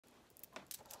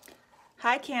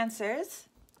Hi Cancers,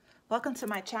 welcome to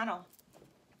my channel.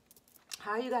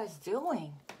 How are you guys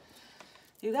doing?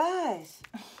 You guys,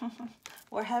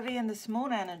 we're heavy in this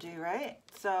moon energy, right?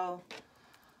 So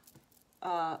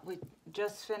we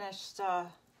just finished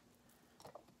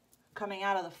coming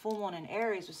out of the full moon in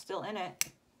Aries. We're still in it,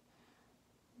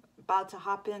 about to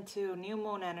hop into new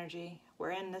moon energy. We're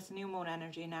in this new moon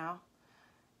energy now.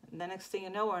 And the next thing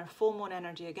you know, we're in full moon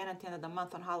energy again at the end of the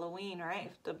month on Halloween,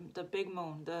 right? The big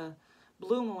moon, the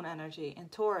blue moon energy in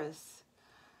Taurus.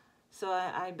 So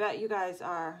I bet you guys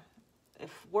are,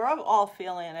 if we're all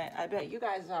feeling it, I bet you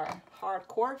guys are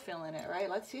hardcore feeling it,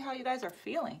 right? Let's see how you guys are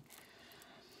feeling.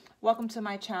 Welcome to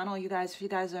my channel, you guys. If you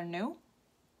guys are new,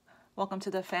 welcome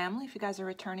to the family. If you guys are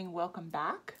returning, welcome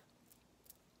back.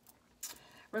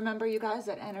 Remember, you guys,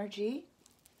 that energy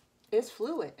is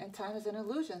fluid and time is an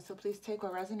illusion. So please take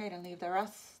what resonates and leave the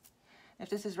rest. If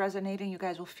this is resonating, you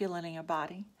guys will feel it in your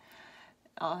body.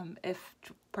 If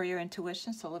per your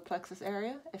intuition, solar plexus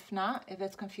area. If not, if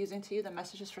it's confusing to you, the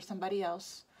message is for somebody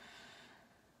else.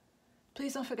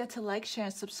 Please don't forget to like, share,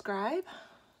 and subscribe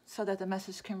so that the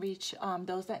message can reach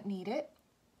those that need it,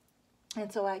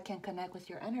 and so I can connect with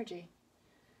your energy.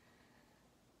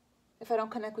 If I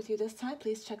don't connect with you this time,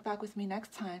 please check back with me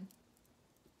next time.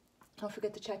 Don't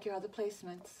forget to check your other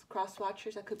placements. Cross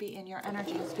watchers that could be in your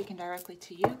energy and speaking directly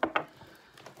to you.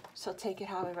 So take it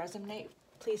how it resonates.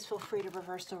 Please feel free to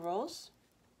reverse the roles.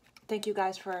 Thank you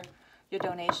guys for your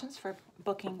donations, for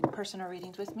booking personal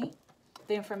readings with me.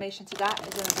 The information to that is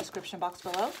in the description box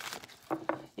below.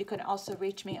 You can also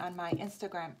reach me on my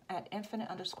Instagram at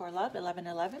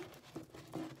infinite_love1111.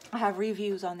 I have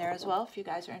reviews on there as well if you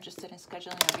guys are interested in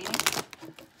scheduling a reading.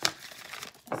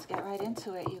 Let's get right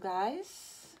into it, you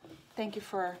guys. Thank you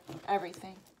for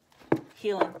everything.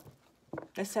 Healing.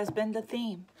 This has been the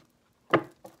theme.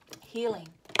 Healing.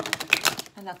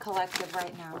 And the collective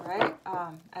right now, right?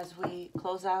 As we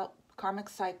close out karmic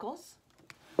cycles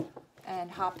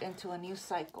and hop into a new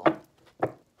cycle,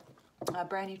 a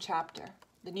brand new chapter,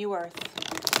 the new earth,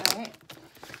 right?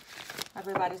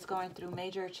 Everybody's going through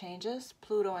major changes.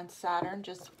 Pluto and Saturn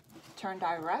just turned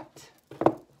direct.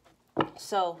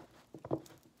 So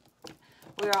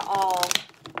we are all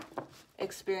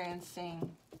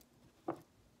experiencing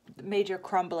major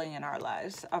crumbling in our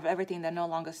lives of everything that no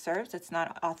longer serves. It's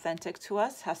not authentic to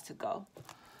us, has to go,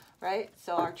 right?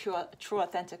 So our true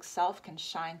authentic self can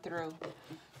shine through.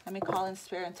 Let me call in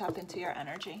spirit and tap into your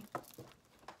energy.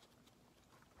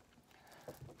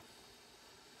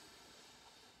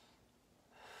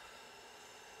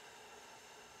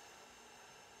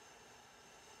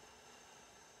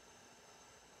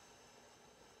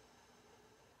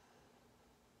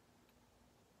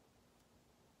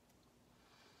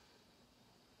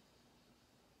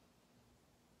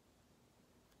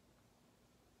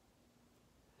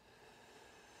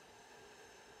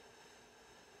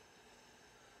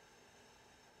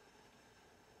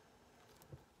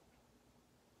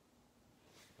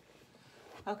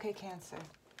 Okay, Cancer.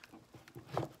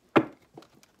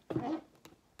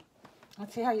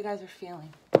 Let's see how you guys are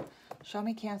feeling. Show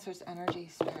me Cancer's energy,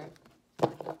 Spirit.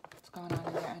 What's going on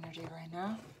in your energy right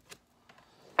now?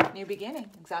 New beginning.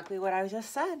 Exactly what I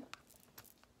just said.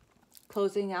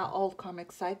 Closing out old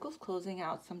karmic cycles, closing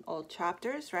out some old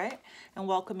chapters, right? And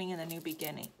welcoming in a new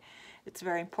beginning. It's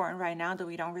very important right now that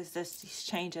we don't resist these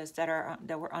changes that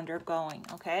we're undergoing,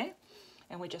 okay?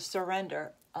 And we just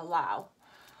surrender, allow.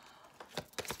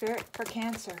 Spirit for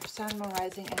Cancer, Sun, Moon,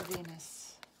 Rising, and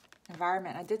Venus.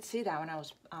 Environment. I did see that when I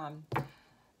was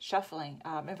shuffling.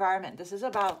 Environment. This is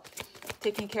about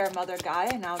taking care of Mother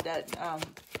Gaia now that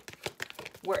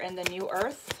we're in the new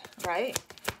earth, right?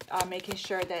 Making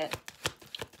sure that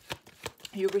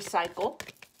you recycle,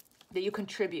 that you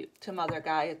contribute to Mother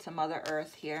Gaia, to Mother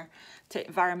Earth here, to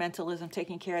environmentalism,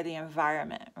 taking care of the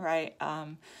environment, right?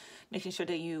 Making sure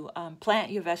that you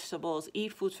plant your vegetables,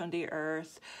 eat foods from the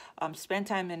earth, spend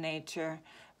time in nature,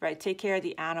 right? Take care of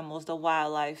the animals, the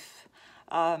wildlife,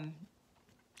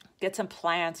 get some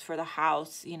plants for the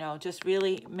house, you know, just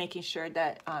really making sure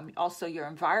that also your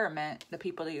environment, the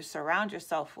people that you surround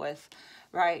yourself with,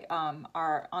 right,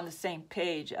 are on the same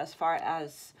page as far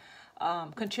as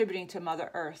contributing to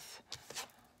Mother Earth.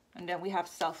 And then we have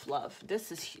self-love. This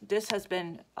has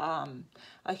been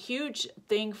a huge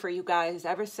thing for you guys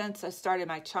ever since I started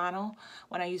my channel,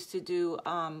 when I used to do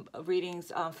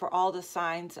readings for all the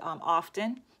signs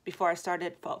often, before I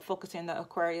started focusing on the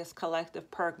Aquarius collective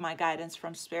per my guidance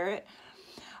from Spirit.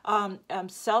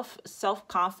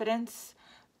 Self-confidence,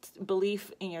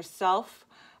 belief in yourself,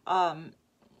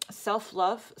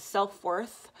 self-love,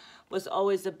 self-worth was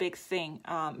always a big thing.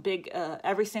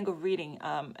 Every single reading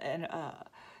and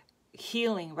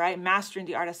healing, right? Mastering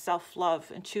the art of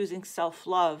self-love and choosing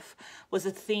self-love was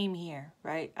a theme here,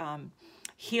 right?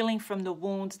 Healing from the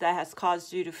wounds that has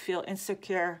caused you to feel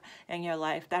insecure in your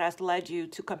life, that has led you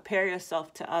to compare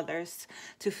yourself to others,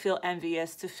 to feel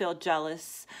envious, to feel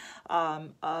jealous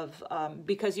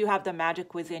because you have the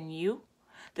magic within you.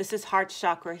 This is heart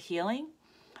chakra healing,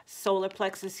 solar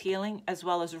plexus healing, as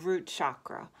well as root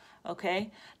chakra. Okay,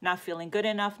 not feeling good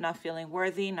enough, not feeling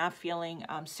worthy, not feeling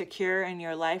secure in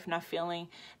your life, not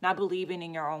believing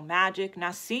in your own magic,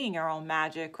 not seeing your own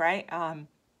magic, right?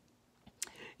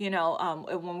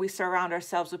 When we surround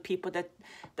ourselves with people that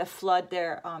flood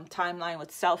their timeline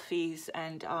with selfies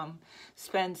and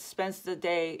spends the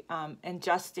day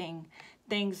ingesting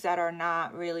things that are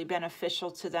not really beneficial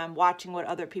to them, watching what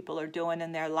other people are doing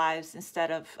in their lives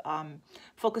instead of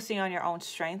focusing on your own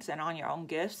strengths and on your own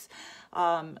gifts.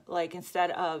 Like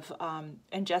instead of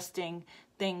ingesting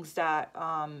things that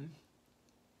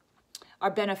are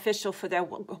beneficial for their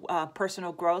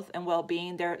personal growth and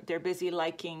well-being, they're busy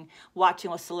watching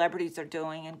what celebrities are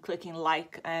doing and clicking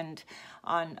like and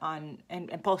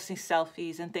posting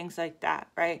selfies and things like that,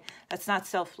 right? That's not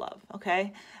self-love,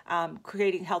 okay?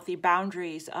 Creating healthy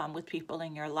boundaries with people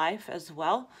in your life as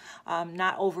well.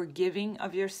 Not over-giving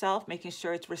of yourself, making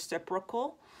sure it's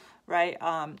reciprocal, right?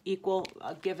 Equal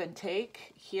give and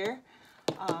take here.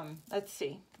 Let's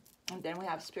see. And then we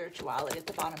have spirituality at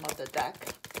the bottom of the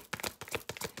deck.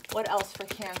 What else for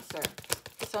Cancer?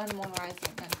 Sun, Moon,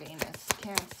 Rising, and Venus.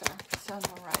 Cancer, Sun,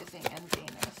 Moon, Rising, and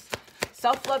Venus.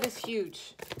 Self-love is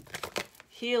huge.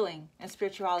 Healing and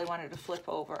spirituality wanted to flip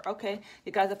over. Okay,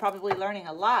 you guys are probably learning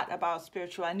a lot about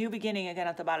spirituality. New beginning again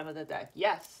at the bottom of the deck.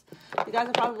 Yes, you guys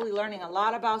are probably learning a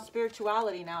lot about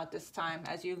spirituality now at this time.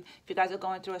 If you guys are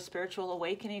going through a spiritual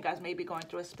awakening, you guys may be going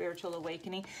through a spiritual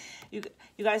awakening. You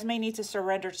guys may need to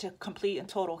surrender to complete and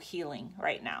total healing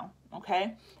right now.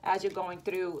 Okay, as you're going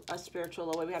through a spiritual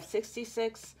awakening. We have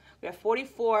 66. We have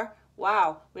 44.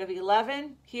 Wow, we have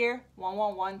 11 here. 1,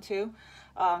 1, 1, 2.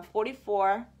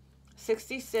 44.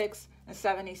 66 and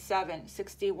 77.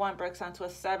 61 breaks onto a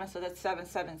 7, so that's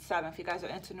 777 if you guys are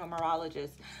into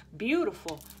numerologists.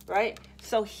 Beautiful, right?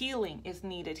 So healing is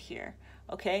needed here,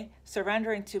 okay?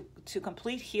 Surrendering to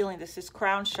complete healing. This is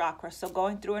crown chakra, so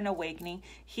going through an awakening.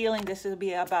 Healing, this will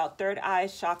be about third eye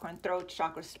chakra and throat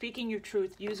chakra. Speaking your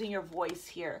truth, using your voice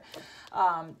here.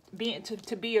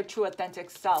 To be your true authentic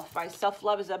self, right?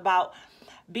 Self-love is about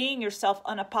being yourself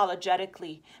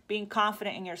unapologetically, being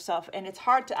confident in yourself. And it's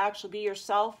hard to actually be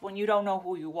yourself when you don't know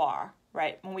who you are,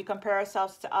 right? When we compare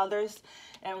ourselves to others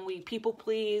and we people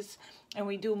please and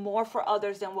we do more for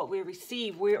others than what we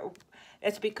receive,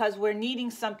 it's because we're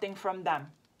needing something from them,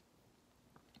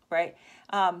 right?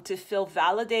 To feel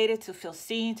validated, to feel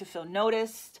seen, to feel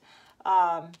noticed,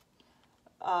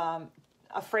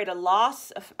 afraid of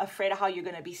loss, afraid of how you're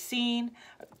going to be seen.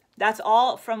 That's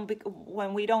all from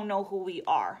when we don't know who we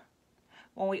are.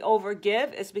 When we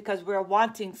overgive, it's because we're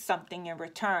wanting something in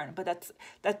return, but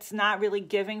that's not really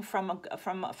giving from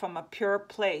a pure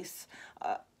place.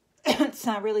 It's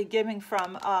not really giving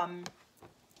from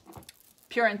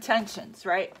pure intentions,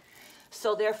 right?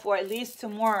 So therefore, it leads to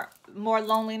more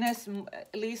loneliness,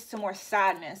 it leads to more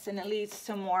sadness, and it leads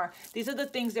to more. These are the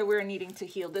things that we're needing to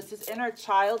heal. This is inner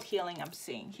child healing I'm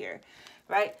seeing here,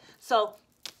 right? So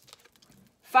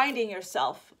finding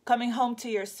yourself, coming home to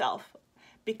yourself,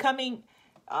 becoming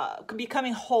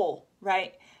whole,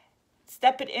 right?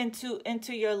 Stepping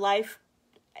into your life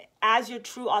as your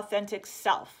true authentic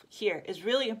self here is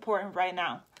really important right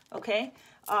now, okay?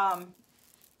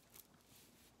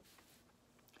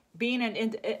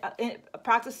 Being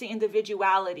practicing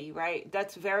individuality, right?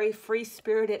 That's very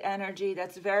free-spirited energy.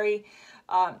 That's very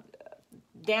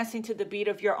dancing to the beat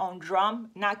of your own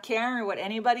drum, not caring what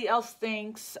anybody else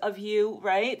thinks of you,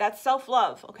 right? That's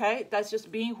self-love, okay? That's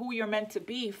just being who you're meant to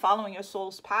be, following your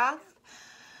soul's path,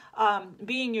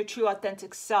 being your true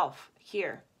authentic self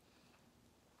here.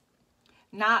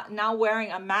 Not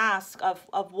wearing a mask of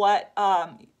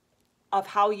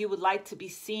how you would like to be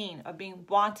seen, of being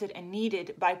wanted and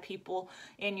needed by people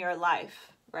in your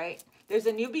life, right? There's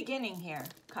a new beginning here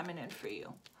coming in for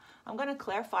you. I'm going to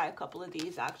clarify a couple of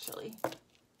these actually.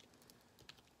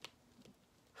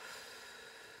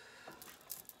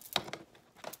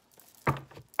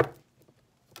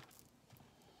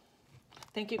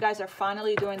 I think you guys are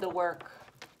finally doing the work.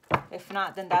 If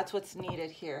not, then that's what's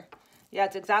needed here. Yeah,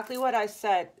 it's exactly what I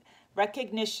said.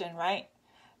 Recognition, right?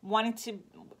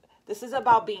 This is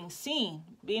about being seen,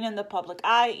 being in the public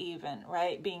eye even,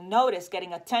 right? Being noticed,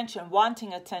 getting attention,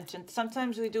 wanting attention.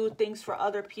 Sometimes we do things for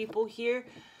other people here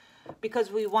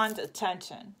because we want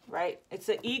attention, right? It's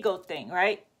an ego thing,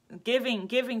 right?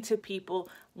 Giving to people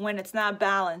when it's not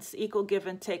balanced, equal give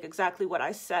and take, exactly what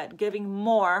I said. Giving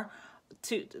more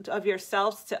of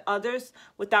yourselves to others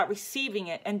without receiving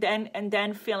it, and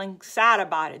then feeling sad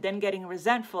about it, then getting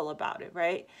resentful about it,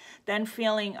 right? Then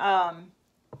feeling that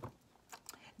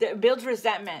builds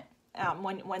resentment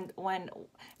when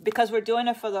because we're doing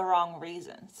it for the wrong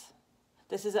reasons.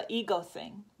 This is an ego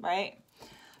thing, right?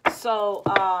 So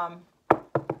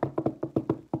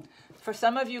for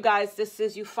some of you guys, this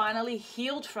is you finally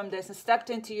healed from this and stepped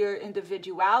into your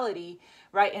individuality,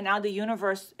 right? And now the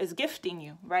universe is gifting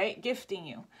you, right? Gifting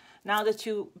you. Now that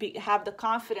you have the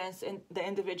confidence in the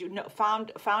individual,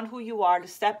 found who you are, to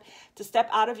step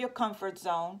out of your comfort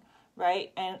zone,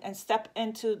 right? And step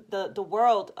into the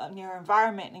world, in your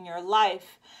environment, in your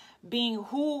life, being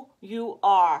who you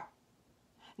are,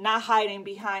 not hiding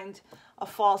behind a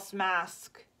false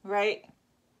mask, right?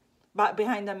 But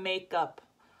behind the makeup,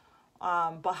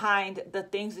 behind the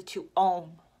things that you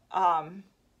own.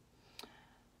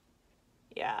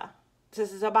 Yeah,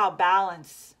 this is about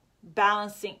balance,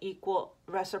 balancing equal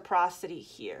reciprocity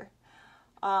here.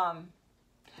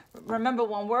 Remember,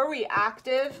 when we're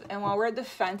reactive and when we're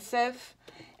defensive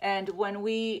and when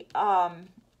we are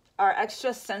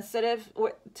extra sensitive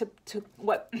to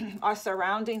what our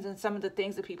surroundings and some of the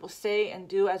things that people say and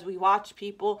do as we watch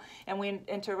people and we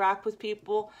interact with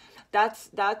people, that's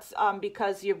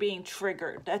because you're being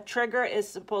triggered. That trigger is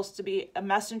supposed to be a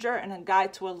messenger and a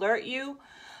guide to alert you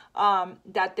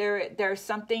that there's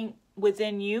something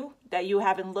within you that you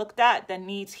haven't looked at that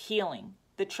needs healing.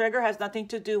 The trigger has nothing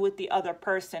to do with the other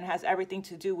person, it has everything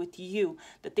to do with you,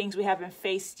 the things we haven't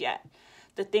faced yet,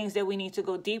 the things that we need to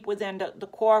go deep within the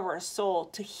core of our soul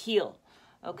to heal,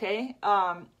 okay?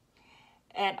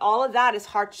 And all of that is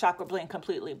heart chakra being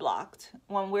completely blocked.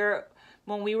 When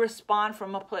we respond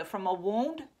from a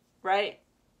wound, right?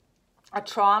 A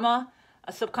trauma,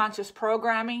 a subconscious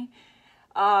programming,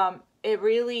 it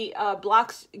really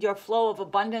blocks your flow of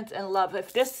abundance and love.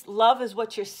 If this love is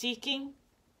what you're seeking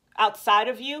outside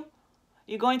of you,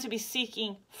 you're going to be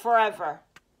seeking forever,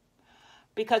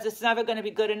 because it's never going to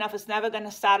be good enough. It's never going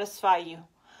to satisfy you,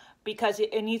 because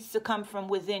it needs to come from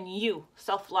within you.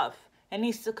 Self-love. It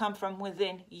needs to come from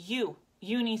within you.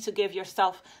 You need to give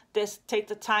yourself this, take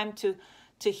the time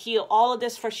to heal. All of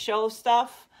this for show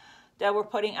stuff that we're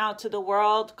putting out to the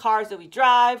world, cars that we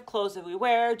drive, clothes that we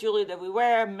wear, jewelry that we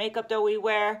wear, makeup that we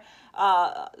wear,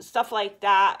 stuff like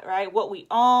that, right? What we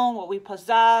own, what we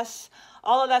possess,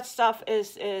 all of that stuff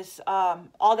is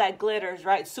all that glitters,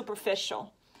 right?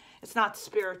 Superficial. It's not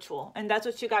spiritual. And that's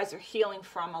what you guys are healing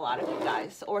from, a lot of you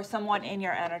guys, or someone in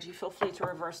your energy. Feel free to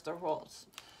reverse the roles.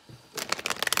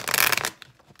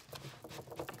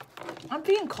 I'm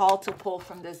being called to pull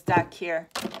from this deck here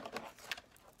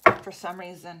for some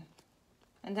reason.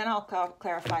 And then I'll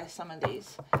clarify some of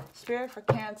these. Spirit for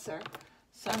Cancer,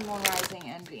 Sun, Moon, Rising,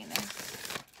 and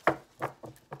Venus.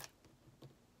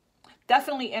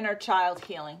 Definitely inner child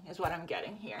healing is what I'm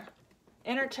getting here.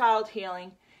 Inner child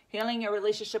healing, healing your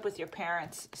relationship with your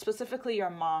parents, specifically your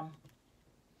mom.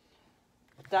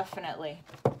 Definitely.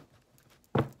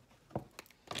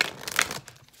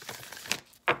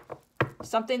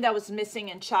 Something that was missing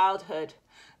in childhood,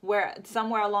 where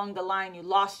somewhere along the line you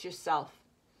lost yourself.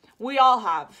 We all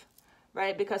have,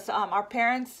 right? Because if our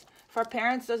parents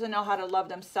doesn't know how to love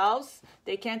themselves,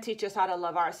 they can't teach us how to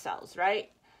love ourselves,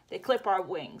 right? They clip our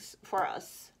wings for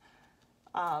us.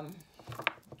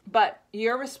 But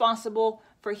you're responsible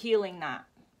for healing that,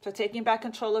 for taking back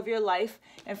control of your life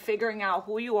and figuring out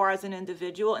who you are as an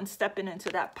individual and stepping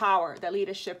into that power, that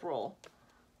leadership role.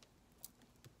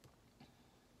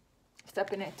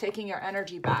 Stepping in, taking your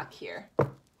energy back here.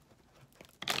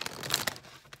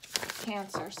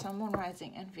 Cancer, Sun, Moon,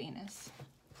 Rising, and Venus.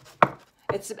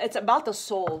 It's about the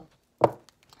soul.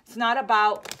 It's not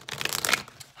about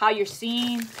how you're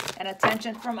seen and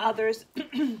attention from others.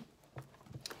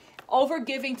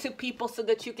 Over-giving to people so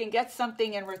that you can get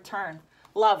something in return.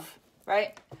 Love,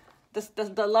 right?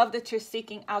 The love that you're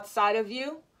seeking outside of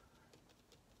you,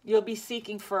 you'll be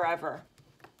seeking forever.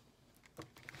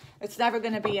 It's never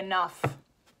going to be enough.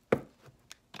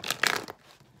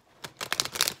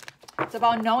 It's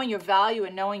about knowing your value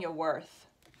and knowing your worth.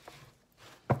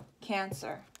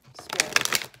 Cancer,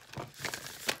 Spirit.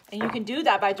 And you can do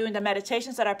that by doing the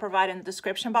meditations that I provide in the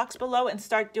description box below, and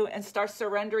start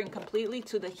surrendering completely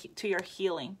to your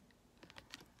healing.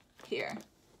 Here.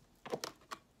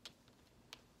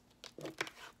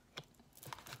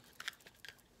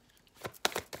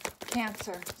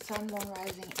 Cancer, Sun, Moon,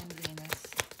 Rising, and Venus.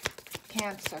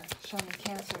 Cancer, show me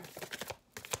Cancer.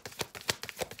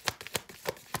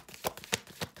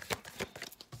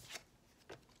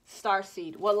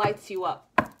 Starseed, what lights you up?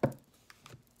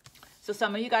 So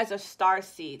some of you guys are star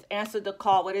seeds. Answer the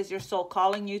call. What is your soul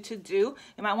calling you to do?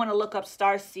 You might want to look up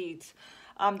star seeds.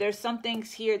 There's some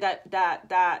things here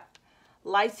that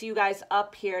lights you guys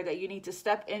up here, that you need to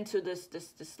step into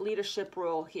this leadership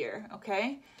role here,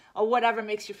 okay? Or whatever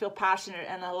makes you feel passionate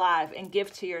and alive, and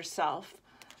give to yourself.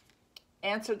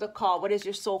 Answer the call. What is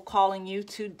your soul calling you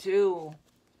to do?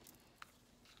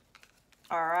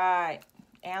 All right.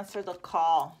 Answer the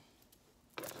call.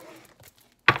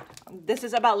 This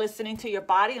is about listening to your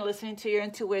body and listening to your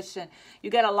intuition. You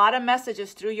get a lot of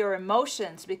messages through your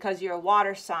emotions because you're a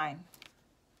water sign.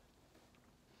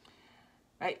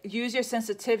 Right? Use your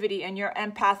sensitivity and your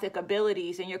empathic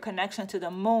abilities and your connection to the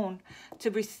moon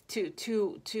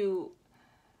to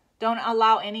don't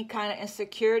allow any kind of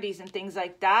insecurities and things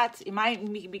like that. You might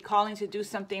be calling to do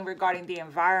something regarding the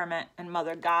environment and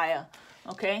Mother Gaia.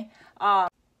 Okay?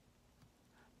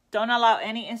 Don't allow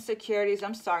any insecurities.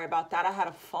 I'm sorry about that. I had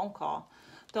a phone call.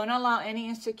 Don't allow any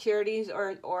insecurities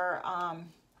or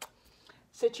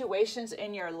situations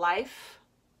in your life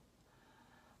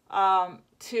or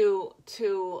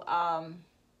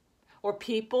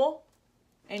people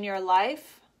in your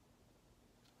life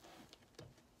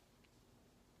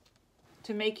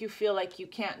to make you feel like you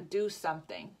can't do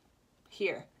something.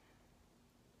 Here.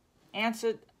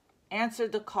 Answer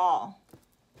the call.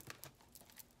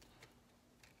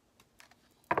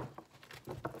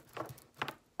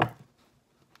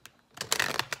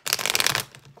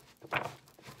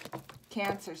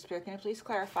 Cancer, Spirit, can you please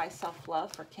clarify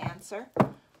self-love for Cancer,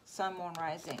 Sun, Moon,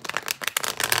 Rising,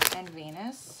 and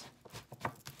Venus?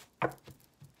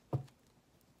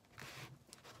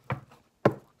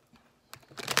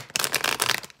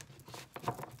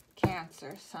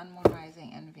 Cancer, Sun, Moon,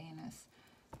 Rising, and Venus.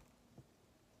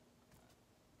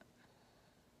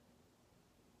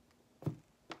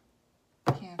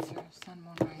 Cancer, Sun,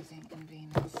 Moon, Rising, and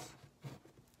Venus.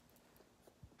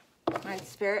 All right,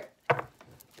 Spirit.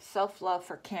 Self-love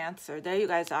for Cancer. There you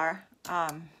guys are.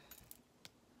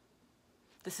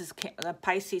 This is the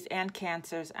Pisces and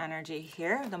Cancer's energy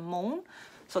here, the moon.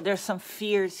 So there's some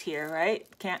fears here, right?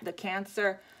 The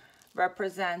Cancer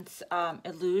represents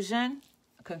illusion,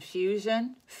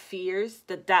 confusion, fears,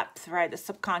 the depth, right? The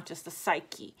subconscious, the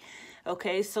psyche.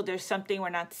 Okay, so there's something we're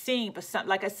not seeing, but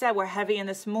like I said, we're heavy in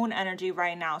this moon energy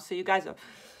right now. So you guys are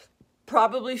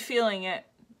probably feeling it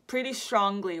pretty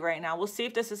strongly right now. We'll see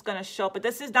if this is going to show up, but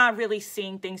this is not really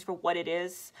seeing things for what it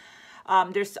is.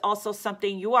 There's also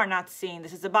something you are not seeing.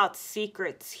 This is about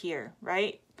secrets here,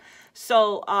 right?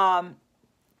 So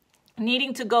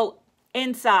needing to go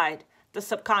inside the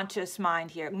subconscious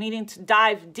mind here, needing to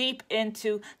dive deep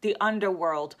into the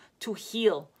underworld to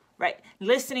heal, right?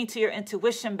 Listening to your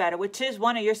intuition better, which is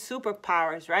one of your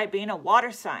superpowers, right? Being a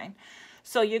water sign.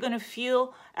 So you're going to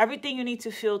feel everything you need to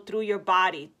feel through your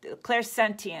body,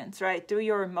 clairsentience, right? Through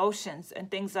your emotions and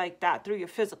things like that, through your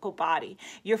physical body.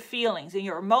 Your feelings and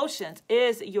your emotions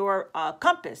is your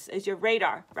compass, is your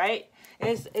radar, right?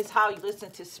 Is how you listen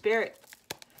to Spirit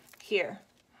here.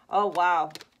 Oh,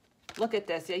 wow. Look at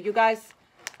this. Yeah, you guys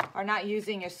are not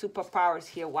using your superpowers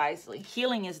here wisely.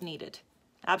 Healing is needed.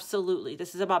 Absolutely.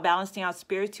 This is about balancing out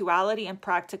spirituality and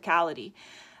practicality.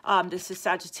 This is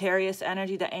Sagittarius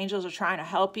energy. The angels are trying to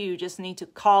help you. You just need to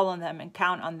call on them and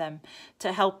count on them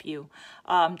to help you.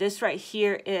 This right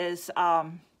here is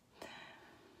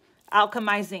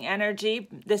alchemizing energy.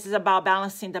 This is about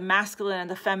balancing the masculine and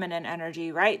the feminine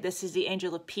energy, right? This is the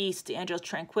angel of peace, the angel of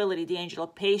tranquility, the angel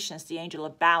of patience, the angel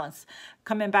of balance.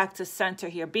 Coming back to center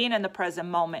here, being in the present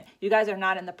moment. You guys are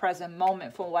not in the present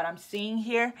moment from what I'm seeing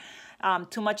here.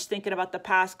 Too much thinking about the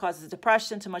past causes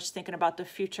depression. Too much thinking about the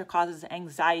future causes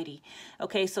anxiety.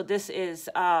 Okay, so this is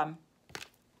the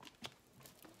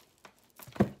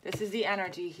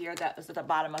energy here that is at the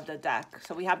bottom of the deck.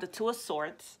 So we have the Two of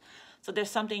Swords. So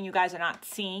there's something you guys are not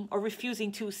seeing or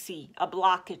refusing to see, a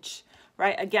blockage,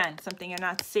 right? Again, something you're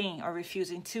not seeing or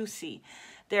refusing to see.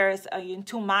 There's you're in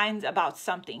two minds about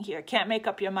something here. Can't make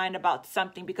up your mind about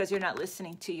something because you're not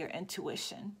listening to your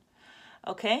intuition.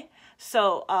 Okay,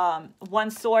 so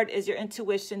one sword is your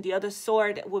intuition. The other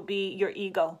sword would be your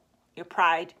ego, your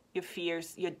pride, your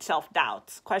fears, your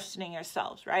self-doubts, questioning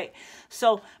yourselves, right?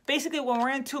 So basically when we're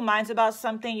in two minds about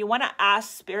something, you want to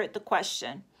ask Spirit the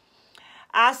question.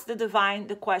 Ask the divine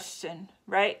the question,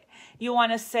 right? You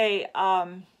want to say,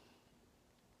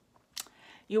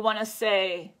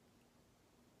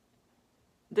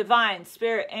 divine,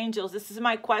 Spirit, angels, this is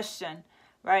my question.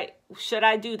 Right? Should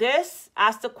I do this?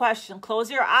 Ask the question. Close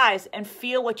your eyes and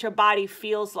feel what your body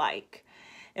feels like.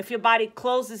 If your body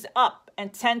closes up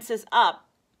and tenses up,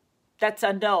 that's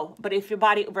a no. But if your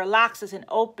body relaxes and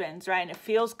opens, right, and it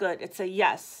feels good, it's a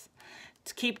yes.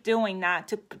 To keep doing that,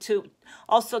 to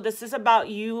Also, this is about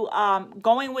you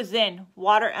going within,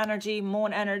 water energy,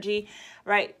 moon energy,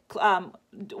 right?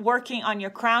 Working on your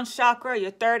crown chakra,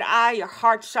 your third eye, your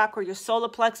heart chakra, your solar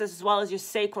plexus, as well as your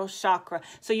sacral chakra.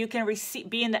 So you can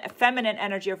be in the feminine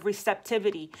energy of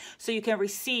receptivity. So you can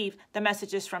receive the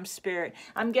messages from spirit.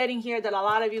 I'm getting here that a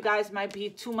lot of you guys might be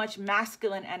too much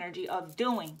masculine energy of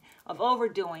doing, of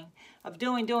overdoing, of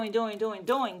doing, giving,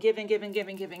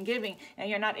 and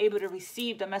you're not able to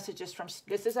receive the messages from.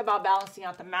 This is about balancing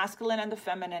out the masculine and the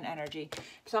feminine energy.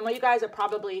 Some of you guys are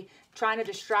probably trying to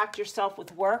distract yourself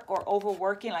with work or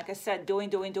overworking, like I said,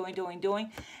 doing,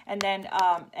 and then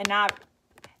and not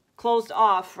closed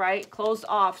off, right? Closed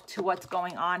off to what's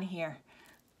going on here.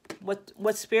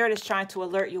 What spirit is trying to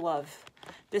alert you of.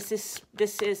 This is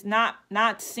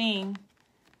not seeing.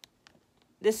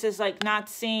 This is like not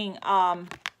seeing.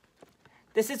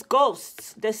 This is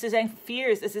ghosts. This is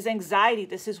fears. This is anxiety.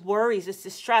 This is worries. This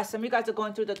is stress. Some of you guys are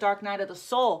going through the dark night of the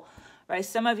soul, right?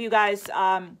 Some of you guys,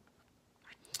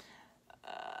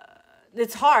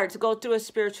 it's hard to go through a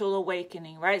spiritual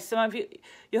awakening, right? Some of you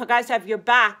guys have your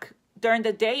back during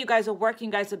the day. You guys are working.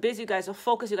 You guys are busy. You guys are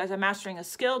focused. You guys are mastering a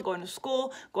skill, going to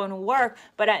school, going to work.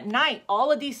 But at night,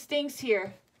 all of these things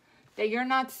here that you're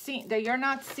not seeing, that you're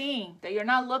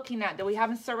not looking at, that we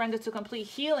haven't surrendered to complete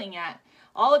healing yet.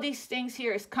 All of these things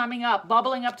here is coming up,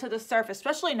 bubbling up to the surface,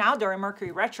 especially now during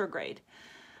Mercury retrograde.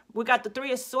 We got the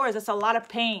Three of Swords. That's a lot of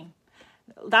pain.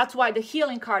 That's why the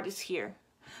healing card is here.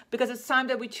 Because it's time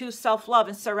that we choose self-love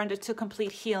and surrender to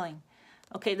complete healing.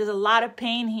 Okay, there's a lot of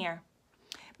pain here.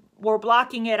 We're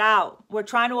blocking it out. We're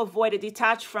trying to avoid it,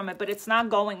 detach from it, but it's not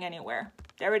going anywhere.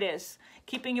 There it is.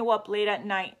 Keeping you up late at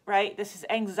night, right? This is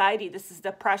anxiety. This is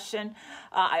depression.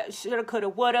 I shoulda, coulda,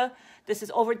 woulda. This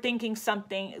is overthinking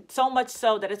something, so much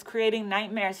so that it's creating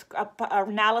nightmares,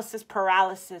 analysis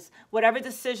paralysis, whatever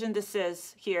decision this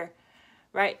is here,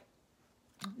 right?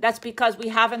 That's because we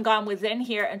haven't gone within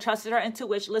here and trusted our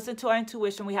intuition, listened to our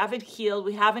intuition. We haven't healed.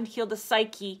 We haven't healed the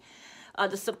psyche,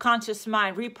 the subconscious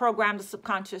mind, reprogram the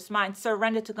subconscious mind,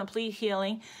 surrender to complete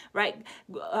healing, right?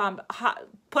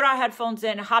 Put our headphones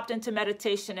in, hopped into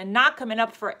meditation, and not coming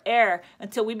up for air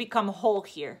until we become whole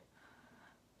here,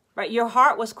 right? Your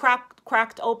heart was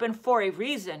cracked open for a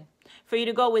reason, for you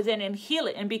to go within and heal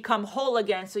it and become whole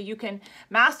again, so you can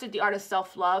master the art of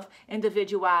self-love,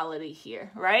 individuality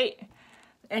here, right?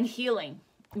 And healing.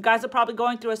 You guys are probably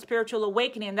going through a spiritual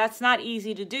awakening, and that's not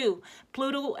easy to do.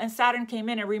 Pluto and Saturn came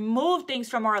in and removed things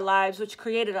from our lives, which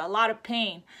created a lot of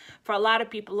pain for a lot of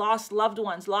people. Lost loved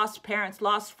ones, lost parents,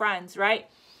 lost friends, right?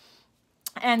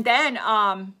 And then,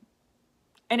 and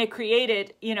it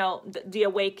created, you know, the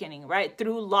awakening, right?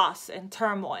 Through loss and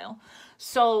turmoil.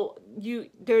 So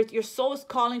your soul is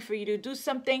calling for you to do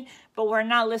something, but we're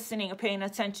not listening or paying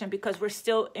attention because we're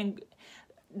still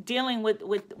dealing with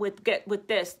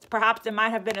this. Perhaps there might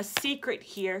have been a secret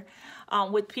here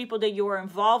with people that you were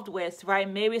involved with, right?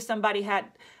 Maybe somebody had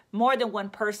more than one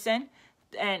person,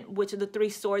 and which are the Three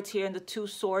Swords here and the Two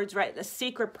Swords, right? The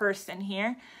secret person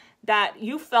here that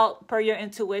you felt per your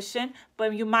intuition,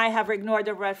 but you might have ignored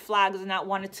the red flags and not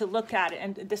wanted to look at it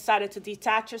and decided to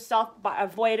detach yourself by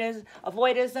avoidism,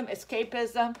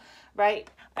 escapism, right?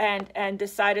 And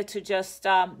decided to just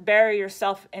bury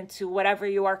yourself into whatever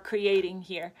you are creating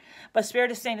here. But Spirit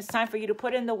is saying it's time for you to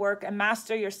put in the work and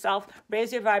master yourself,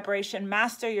 raise your vibration,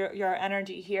 master your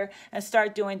energy here, and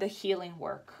start doing the healing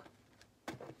work.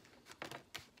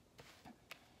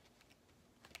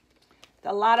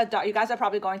 A lot of dark, you guys are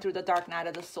probably going through the dark night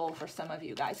of the soul for some of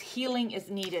you guys. Healing is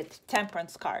needed.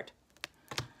 Temperance card.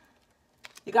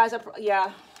 You guys are,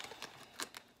 yeah.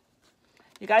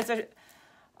 You guys are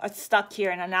stuck here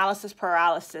in analysis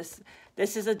paralysis.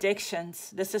 This is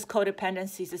addictions. This is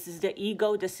codependencies. This is the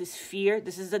ego. This is fear.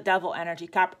 This is the devil energy,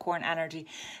 Capricorn energy.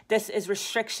 This is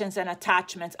restrictions and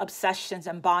attachments, obsessions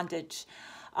and bondage.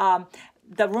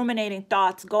 The ruminating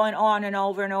thoughts going on and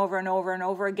over and over and over and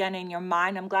over again in your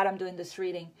mind. I'm glad I'm doing this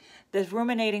reading. There's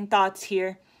ruminating thoughts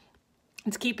here.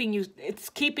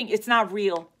 It's not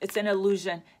real. It's an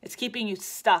illusion. It's keeping you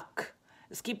stuck.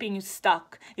 It's keeping you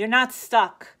stuck. You're not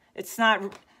stuck. It's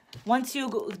not. Once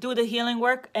you do the healing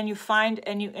work and you find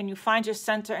your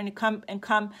center and you come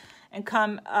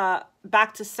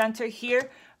back to center here,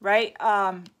 right?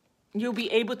 You'll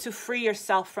be able to free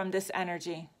yourself from this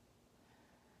energy.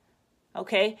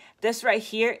 Okay, this right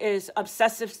here is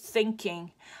obsessive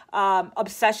thinking,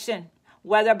 obsession,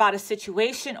 whether about a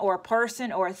situation or a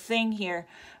person or a thing here,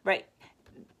 right?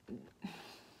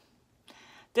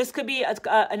 This could be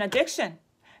an addiction.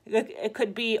 It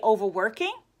could be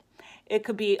overworking. It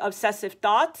could be obsessive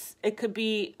thoughts. It could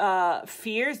be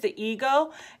fears, the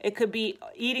ego. It could be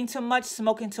eating too much,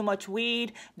 smoking too much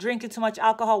weed, drinking too much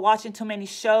alcohol, watching too many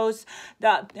shows,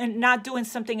 and not doing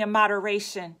something in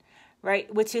moderation,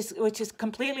 right? Which is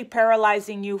completely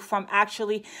paralyzing you from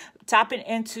actually tapping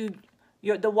into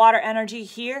the water energy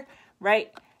here,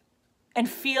 right? And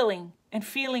feeling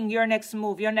your next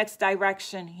move, your next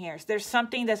direction here. There's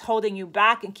something that's holding you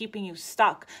back and keeping you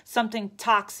stuck. Something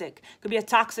toxic. Could be a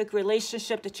toxic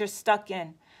relationship that you're stuck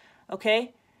in.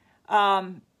 Okay?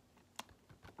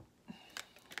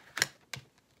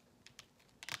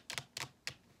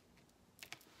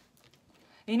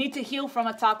 You need to heal from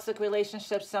a toxic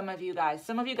relationship, some of you guys.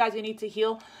 Some of you guys, you need to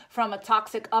heal from a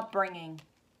toxic upbringing.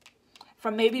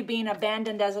 From maybe being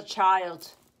abandoned as a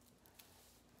child.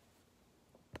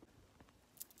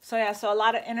 So yeah, so a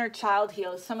lot of inner child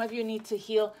heals. Some of you need to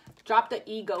heal. Drop the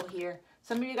ego here.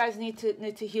 Some of you guys need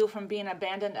to heal from being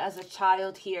abandoned as a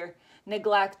child here.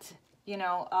 Neglect, you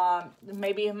know,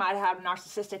 maybe you might have a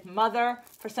narcissistic mother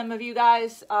for some of you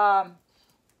guys.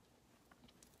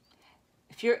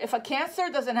 If a Cancer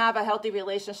doesn't have a healthy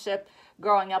relationship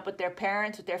growing up with their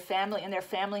parents, with their family, in their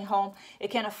family home, it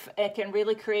can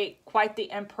really create quite the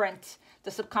imprint,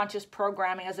 the subconscious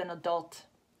programming as an adult.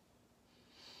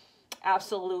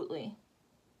 Absolutely.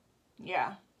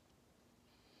 Yeah.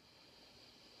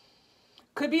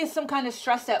 Could be some kind of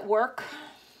stress at work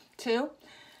too.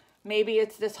 Maybe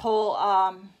it's this whole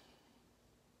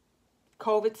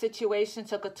COVID situation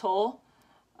took a toll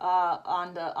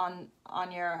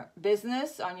on your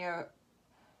business, on your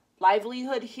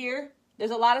livelihood here.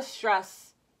 There's a lot of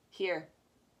stress here.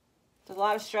 There's a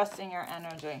lot of stress in your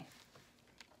energy.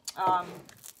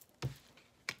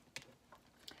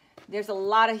 There's a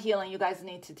lot of healing you guys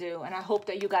need to do, and I hope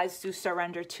that you guys do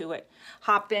surrender to it.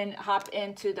 Hop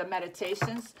into the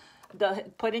meditations.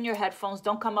 Put in your headphones.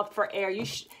 Don't come up for air.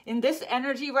 In this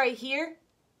energy right here,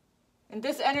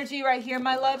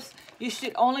 my loves, you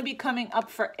should only be coming up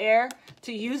for air,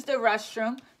 to use the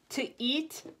restroom, to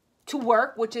eat, to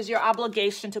work, which is your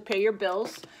obligation to pay your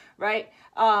bills, right?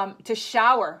 To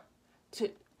shower, to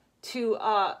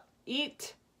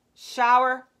eat,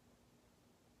 shower,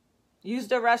 use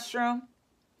the restroom,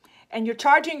 and you're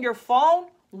charging your phone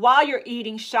while you're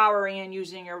eating, showering, and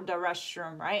using the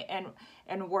restroom, right?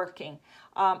 And working.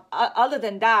 Other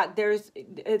than that,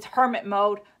 it's hermit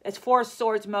mode, it's Four of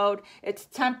Swords mode, it's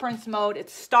temperance mode,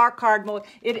 it's star card mode.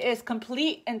 It is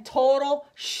complete and total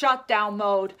shutdown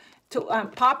mode. To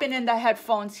popping in the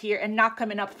headphones here and not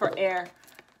coming up for air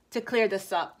to clear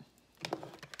this up.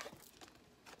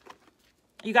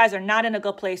 You guys are not in a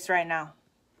good place right now.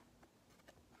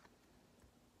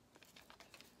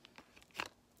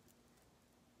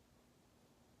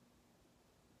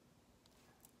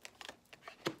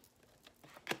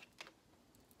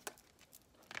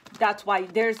 That's why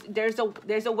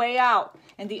there's a way out,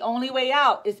 and the only way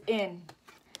out is in.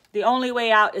 The only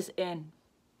way out is in.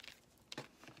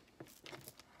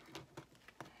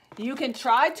 You can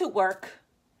try to work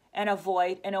and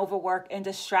avoid and overwork and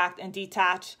distract and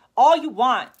detach all you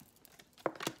want,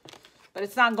 but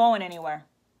it's not going anywhere.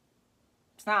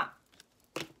 It's not.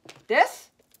 This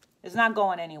is not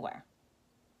going anywhere.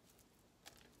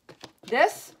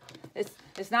 This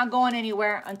it's not going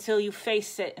anywhere until you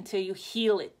face it, until you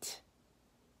heal it.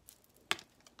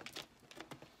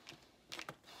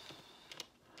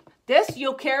 This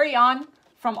you'll carry on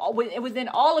from within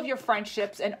all of your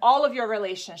friendships and all of your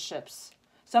relationships.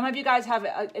 Some of you guys have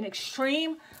an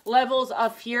extreme levels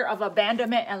of fear of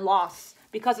abandonment and loss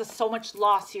because of so much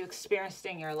loss you experienced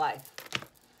in your life.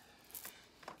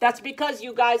 That's because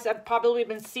you guys have probably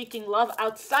been seeking love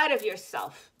outside of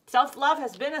yourself. Self-love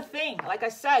has been a thing, like I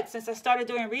said, since I started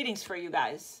doing readings for you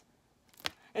guys.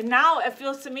 And now it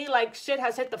feels to me like shit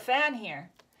has hit the fan here.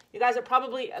 You guys are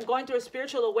probably going through a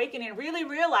spiritual awakening, really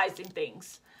realizing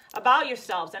things about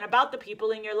yourselves and about the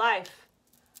people in your life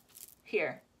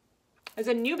here. There's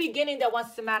a new beginning that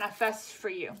wants to manifest for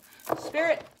you.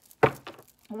 Spirit,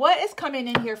 what is coming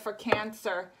in here for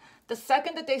Cancer? The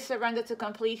second that they surrender to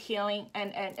complete healing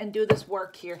and do this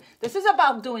work here. This is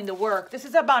about doing the work. This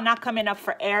is about not coming up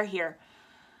for air here.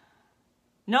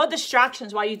 No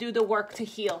distractions while you do the work to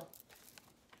heal.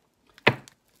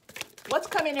 What's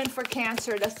coming in for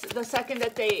Cancer the second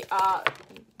that they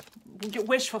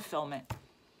wish fulfillment?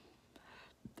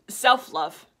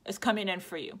 Self-love is coming in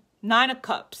for you. 9 of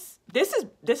Cups. This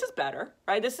is better,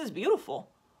 right? This is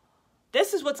beautiful.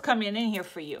 This is what's coming in here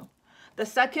for you. The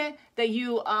second that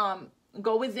you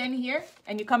go within here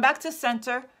and you come back to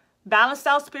center, balanced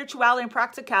out spirituality and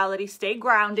practicality, stay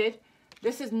grounded.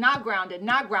 This is not grounded,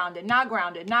 not grounded, not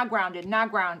grounded, not grounded,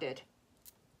 not grounded.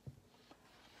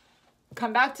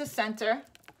 Come back to center.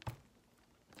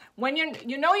 When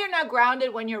you know you're not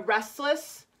grounded, when you're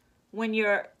restless, when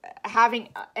you're having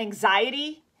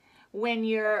anxiety, when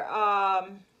you're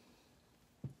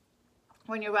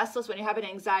restless, when you're having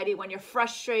anxiety, when you're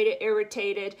frustrated,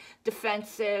 irritated,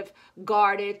 defensive,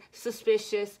 guarded,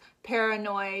 suspicious,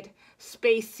 paranoid,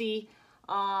 spacey,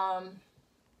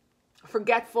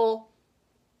 forgetful,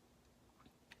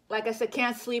 like I said,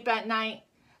 can't sleep at night.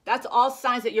 That's all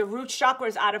signs that your root chakra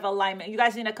is out of alignment. You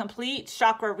guys need a complete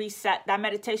chakra reset. That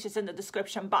meditation is in the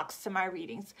description box to my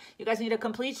readings. You guys need a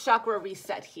complete chakra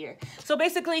reset here. So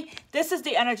basically, this is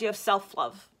the energy of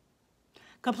self-love.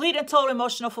 Complete and total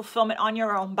emotional fulfillment on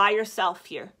your own, by yourself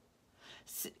here.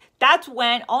 That's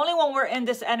only when we're in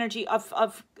this energy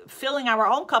of filling our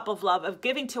own cup of love, of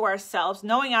giving to ourselves,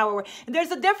 knowing our... And there's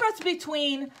a difference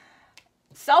between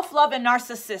self-love and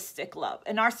narcissistic love,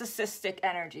 and narcissistic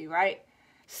energy, right?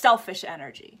 Selfish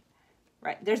energy,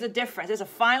 right? There's a difference. There's a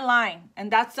fine line, and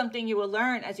that's something you will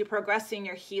learn as you progress in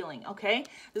your healing, okay?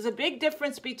 There's a big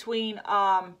difference between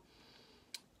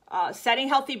setting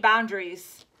healthy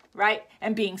boundaries, right,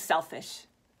 and being selfish.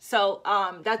 So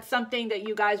that's something that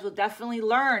you guys will definitely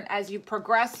learn as you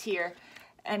progress here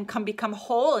and become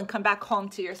whole and come back home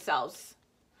to yourselves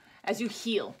as you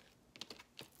heal.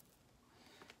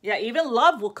 Yeah, even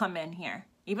love will come in here.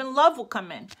 Even love will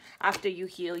come in after you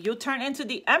heal. You'll turn into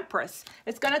the Empress.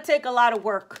 It's going to take a lot of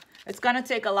work. It's going to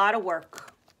take a lot of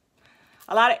work.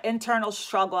 A lot of internal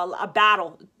struggle, a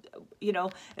battle. You know,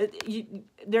 it's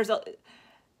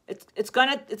going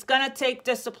to take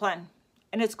discipline.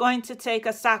 And it's going to take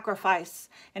a sacrifice.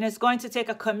 And it's going to take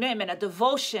a commitment, a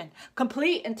devotion,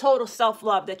 complete and total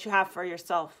self-love that you have for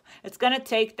yourself. It's going to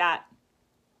take that.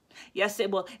 Yes, it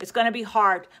will. It's going to be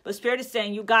hard. But Spirit is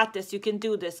saying, you got this. You can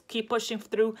do this. Keep pushing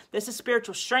through. This is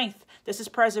spiritual strength. This is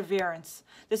perseverance.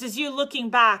 This is you looking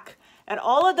back at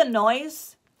all of the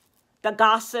noise, the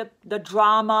gossip, the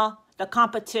drama, the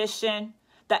competition,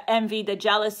 the envy, the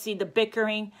jealousy, the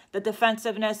bickering, the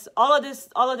defensiveness, all of this,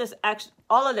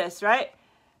 right?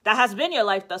 That has been your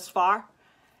life thus far.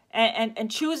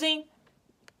 And choosing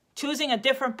a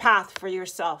different path for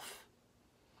yourself.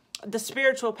 The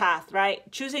spiritual path, right?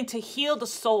 Choosing to heal the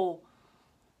soul,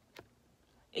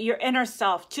 your inner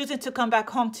self, choosing to come back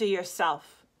home to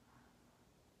yourself,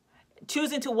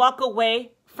 choosing to walk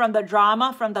away from the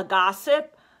drama, from the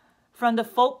gossip, from the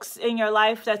folks in your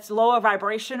life that's lower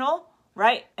vibrational,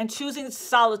 right? And choosing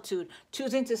solitude,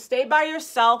 choosing to stay by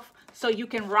yourself so you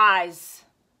can rise.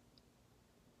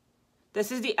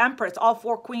 This is the Empress, all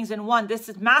four queens in one. This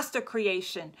is master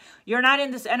creation. You're not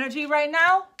in this energy right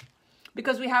now,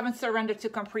 because we haven't surrendered to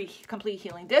complete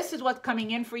healing. This is what's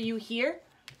coming in for you here.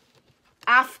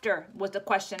 After was the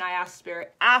question I asked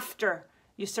Spirit. After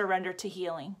you surrender to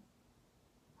healing.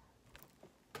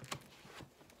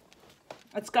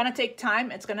 It's going to take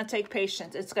time. It's going to take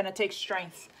patience. It's going to take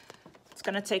strength. It's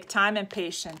going to take time and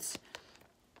patience.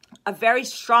 A very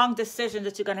strong decision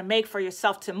that you're going to make for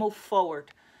yourself to move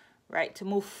forward. Right? To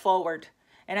move forward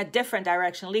in a different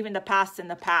direction. Leaving the past in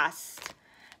the past.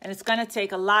 And it's going to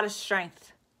take a lot of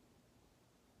strength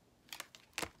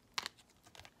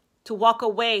to walk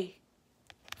away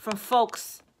from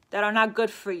folks that are not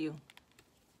good for you.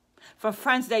 From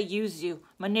friends that use you,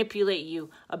 manipulate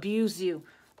you, abuse you,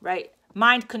 right?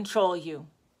 Mind control you.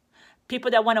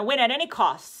 People that want to win at any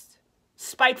cost.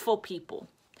 Spiteful people.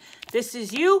 This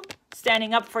is you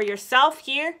standing up for yourself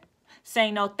here,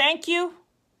 saying no thank you.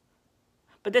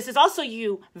 But this is also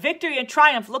you, victory and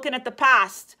triumph, looking at the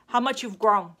past, how much you've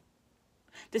grown.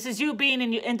 This is you being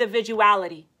in your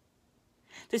individuality.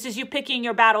 This is you picking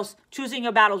your battles, choosing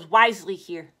your battles wisely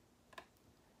here.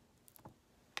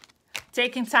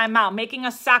 Taking time out, making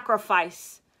a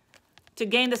sacrifice to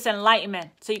gain this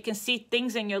enlightenment so you can see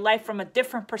things in your life from a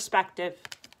different perspective,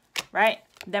 right?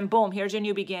 Then boom, here's your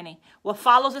new beginning. What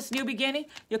follows this new beginning?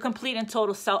 Your complete and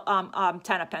total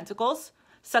Ten of Pentacles,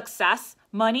 success,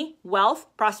 money, wealth,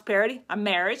 prosperity, a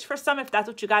marriage for some, if that's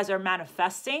what you guys are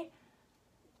manifesting.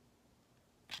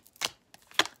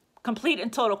 Complete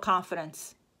and total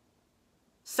confidence,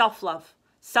 self-love,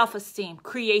 self-esteem,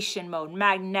 creation mode,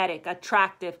 magnetic,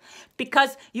 attractive,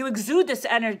 because you exude this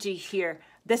energy here.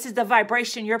 This is the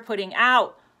vibration you're putting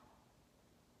out.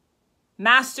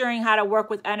 Mastering how to work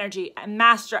with energy, and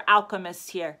master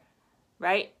alchemist here,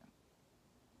 right?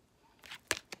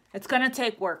 It's going to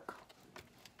take work.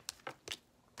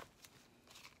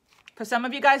 For some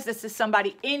of you guys, this is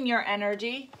somebody in your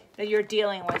energy that you're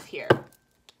dealing with here.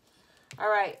 All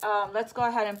right, let's go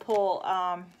ahead and pull.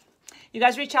 You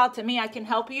guys reach out to me. I can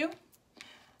help you.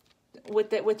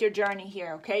 with your journey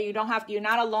here, okay? You're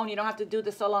not alone. You don't have to do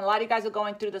this alone. A lot of you guys are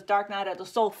going through this dark night of the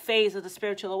soul phase of the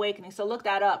spiritual awakening. So look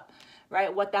that up,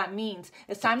 right? What that means.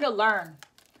 It's time to learn.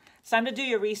 It's time to do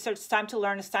your research. It's time to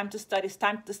learn. It's time to study. It's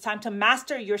time to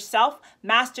master yourself,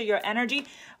 master your energy,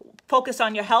 focus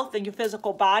on your health and your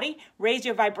physical body, raise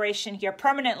your vibration here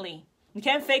permanently. You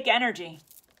can't fake energy.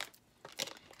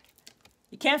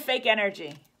 You can't fake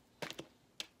energy.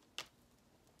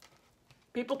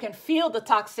 People can feel the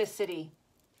toxicity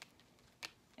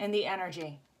in the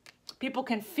energy. People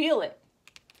can feel it.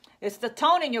 It's the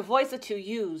tone in your voice that you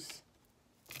use.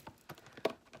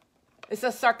 It's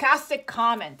a sarcastic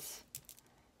comment.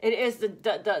 It is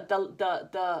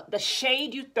the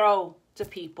shade you throw to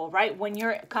people, right? When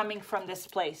you're coming from this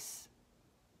place.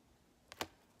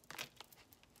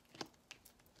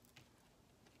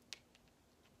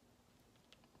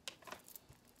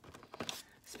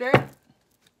 Spirit,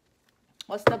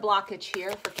 what's the blockage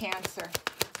here for Cancer?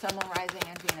 Sun, Moon, Rising,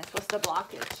 and Venus. What's the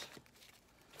blockage?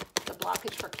 The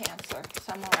blockage for Cancer.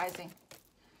 Sun, Moon, Rising.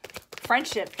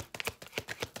 Friendship.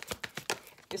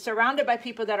 You're surrounded by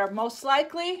people that are most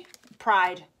likely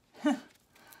pride.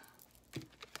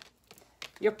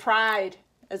 Your pride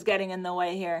is getting in the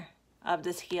way here of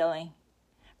this healing.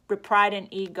 Your pride and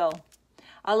ego.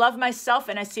 I love myself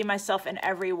and I see myself in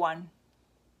everyone.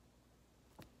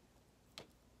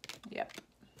 Yep.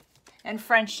 And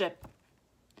friendship.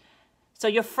 So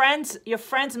your friends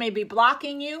may be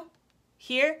blocking you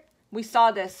here. We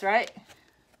saw this, right?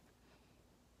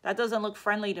 That doesn't look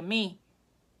friendly to me.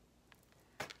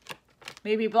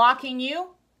 Maybe blocking you.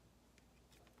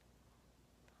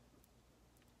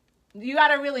 You got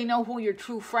to really know who your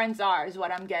true friends are is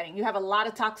what I'm getting. You have a lot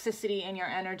of toxicity in your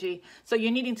energy. So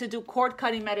you're needing to do cord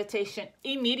cutting meditation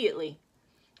immediately.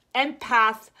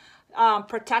 Empath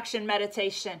protection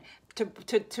meditation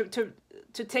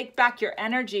to take back your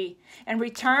energy and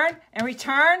return,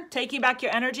 taking back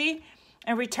your energy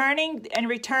and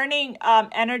returning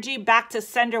energy back to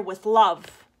sender with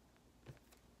love.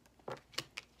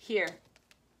 Here.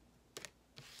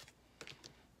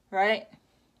 Right?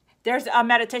 There's a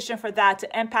meditation for that,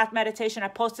 empath meditation. I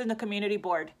posted in the community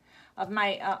board of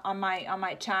my on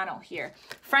my channel here.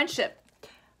 Friendship.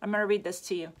 I'm going to read this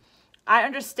to you. I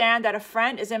understand that a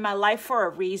friend is in my life for a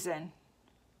reason.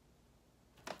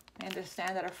 I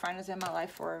understand that a friend is in my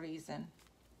life for a reason.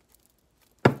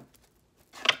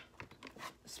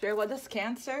 Spirit, what does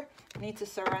Cancer need to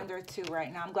surrender to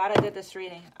right now? I'm glad I did this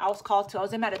reading. I was called to. I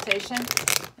was in meditation,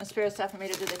 and Spirit said for me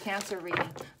to do the Cancer reading.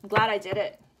 I'm glad I did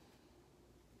it.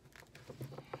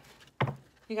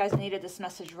 You guys needed this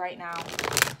message right now.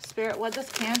 Spirit, what does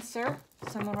Cancer,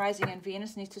 Sun, Moon, Rising, and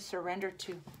Venus need to surrender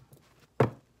to?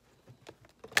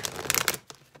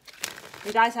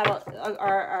 You guys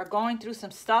are going through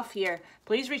some stuff here.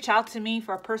 Please reach out to me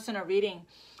for a personal reading,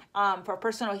 for a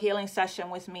personal healing session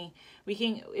with me. We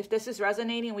can, if this is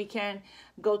resonating, we can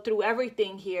go through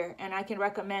everything here, and I can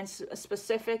recommend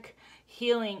specific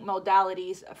healing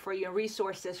modalities for you,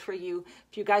 resources for you,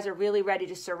 if you guys are really ready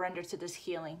to surrender to this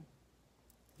healing.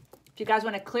 If you guys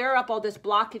want to clear up all this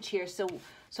blockage here, so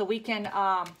we can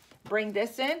bring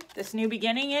this in, this new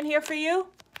beginning in here for you.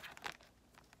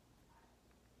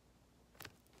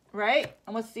 Right?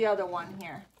 And what's the other one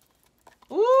here?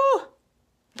 Ooh!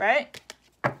 Right?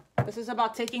 This is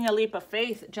about taking a leap of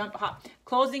faith,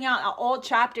 closing out an old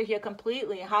chapter here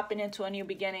completely, hopping into a new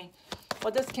beginning.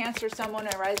 What does Cancer, Sun, Moon,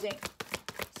 and Rising,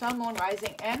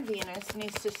 and Venus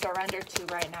needs to surrender to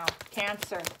right now?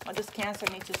 Cancer. What does Cancer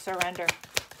need to surrender?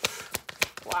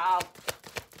 Wow.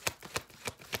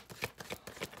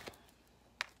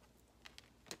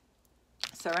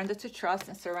 Surrender to trust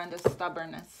and surrender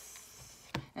stubbornness.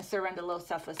 And surrender low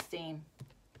self-esteem.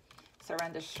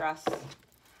 Surrender stress.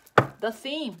 The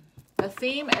theme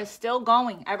is still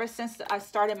going. Ever since I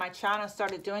started my channel,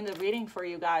 started doing the reading for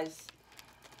you guys.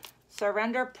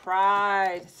 Surrender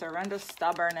pride. Surrender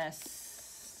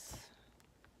stubbornness.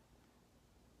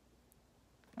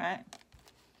 Right?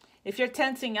 If you're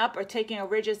tensing up or taking a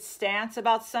rigid stance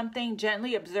about something,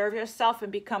 gently observe yourself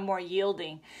and become more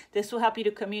yielding. This will help you to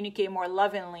communicate more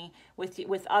lovingly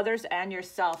with others and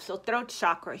yourself. So throat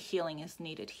chakra healing is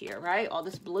needed here, right? All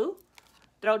this blue,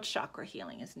 throat chakra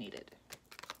healing is needed.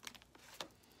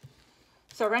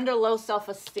 Surrender low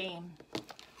self-esteem.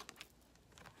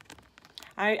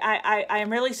 I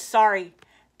am really sorry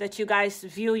that you guys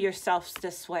view yourselves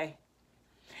this way.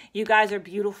 You guys are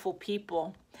beautiful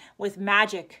people with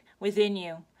magic within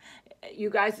you.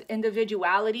 You guys,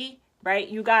 individuality, right?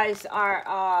 You guys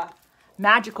are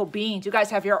magical beings. You guys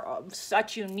have your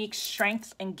such unique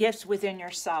strengths and gifts within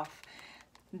yourself.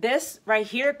 This right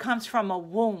here comes from a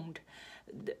wound.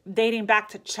 dating back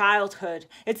to childhood.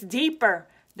 It's deeper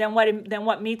than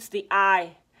what meets the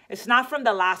eye. It's not from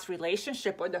the last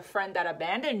relationship or the friend that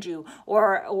abandoned you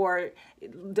or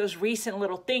those recent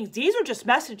little things. These are just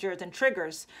messengers and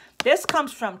triggers. This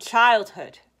comes from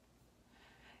childhood,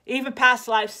 even past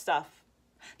life stuff.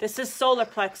 This is solar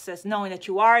plexus, knowing that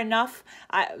you are enough,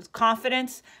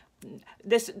 confidence.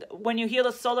 When you heal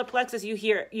the solar plexus, you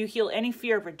heal any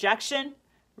fear of rejection,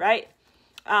 right?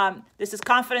 This is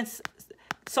confidence.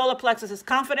 Solar plexus is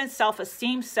confidence,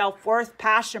 self-esteem, self-worth,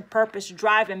 passion, purpose,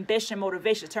 drive, ambition,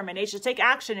 motivation, determination. Take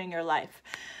action in your life,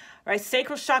 right?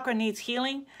 Sacral chakra needs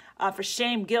healing for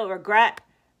shame, guilt, regret,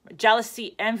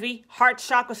 jealousy, envy. Heart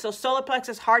chakra, so solar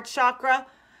plexus, heart chakra,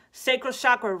 sacral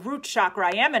chakra, root chakra.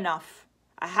 I am enough.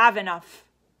 I have enough,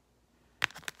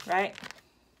 right?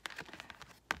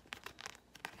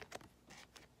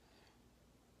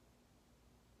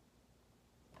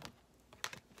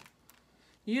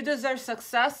 You deserve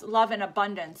success, love, and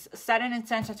abundance. Set an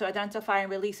intention to identify and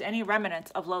release any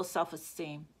remnants of low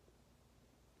self-esteem.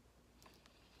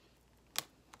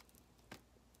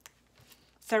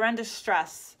 Surrender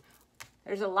stress.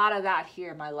 There's a lot of that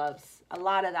here, my loves. A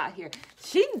lot of that here.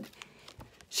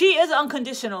 She is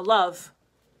unconditional love.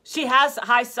 She has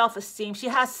high self-esteem. She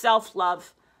has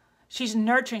self-love. She's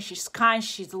nurturing. She's kind.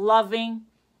 She's loving.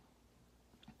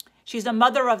 She's the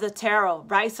mother of the tarot,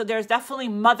 right? So there's definitely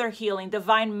mother healing,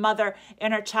 divine mother,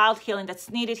 inner child healing that's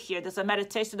needed here. There's a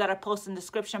meditation that I post in the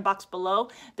description box below.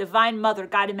 Divine mother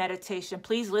guided meditation.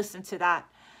 Please listen to that.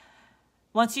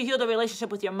 Once you heal the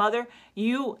relationship with your mother,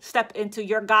 you step into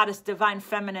your goddess, divine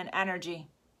feminine energy.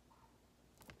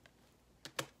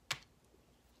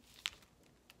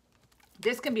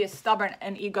 This can be a stubborn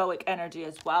and egoic energy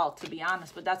as well, to be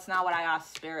honest, but that's not what I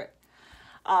asked, Spirit.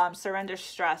 Surrender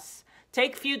stress.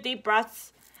 Take a few deep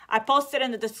breaths. I posted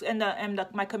in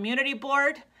my community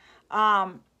board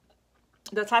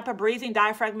the type of breathing,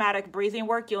 diaphragmatic breathing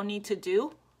work you'll need to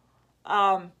do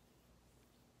to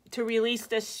release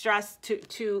this stress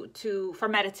for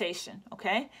meditation.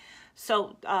 Okay,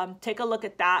 so take a look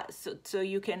at that so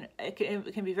you can it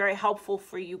can be very helpful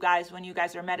for you guys when you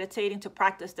guys are meditating to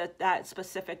practice that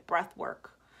specific breath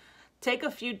work. Take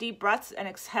a few deep breaths and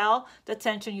exhale the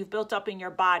tension you've built up in your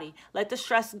body. Let the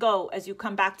stress go as you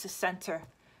come back to center.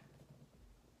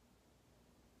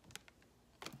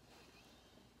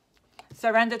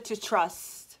 Surrender to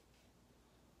trust.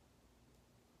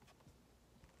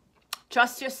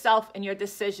 Trust yourself and your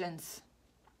decisions.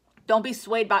 Don't be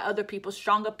swayed by other people's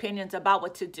strong opinions about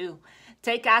what to do.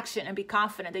 Take action and be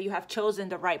confident that you have chosen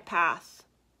the right path.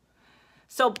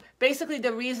 So basically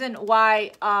the reason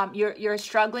why you're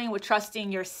struggling with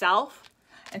trusting yourself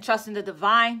and trusting the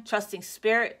divine, trusting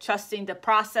spirit, trusting the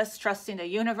process, trusting the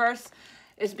universe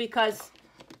is because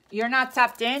you're not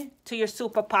tapped in to your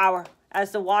superpower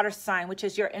as the water sign, which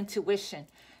is your intuition.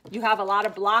 You have a lot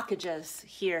of blockages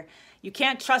here. You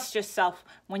can't trust yourself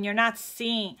when you're not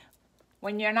seeing,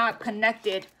 when you're not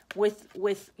connected with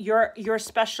your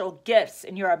special gifts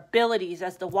and your abilities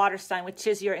as the water sign, which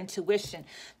is your intuition.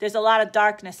 There's a lot of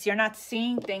darkness. You're not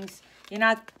seeing things. You're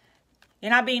not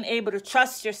being able to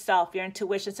trust yourself, your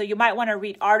intuition. So you might want to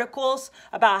read articles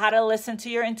about how to listen to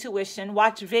your intuition,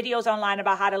 watch videos online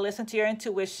about how to listen to your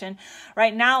intuition.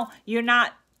 Right now,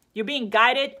 you're being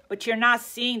guided, but you're not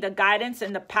seeing the guidance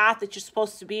and the path that you're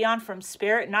supposed to be on from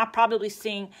spirit, not probably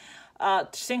seeing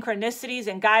synchronicities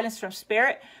and guidance from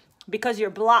spirit. Because you're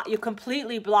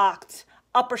completely blocked.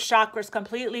 Upper chakra is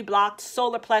completely blocked.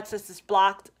 Solar plexus is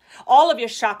blocked. All of your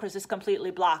chakras is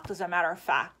completely blocked, as a matter of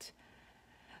fact.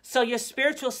 So your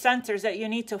spiritual centers that you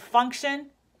need to function,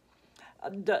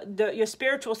 your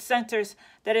spiritual centers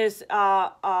that is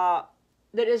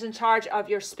in charge of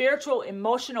your spiritual,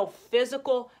 emotional,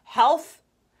 physical health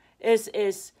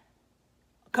is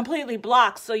completely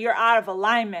blocked. So you're out of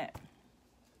alignment.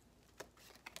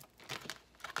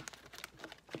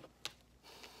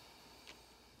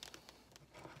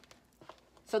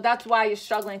 So that's why you're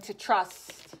struggling to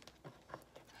trust.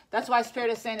 That's why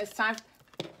Spirit is saying it's time.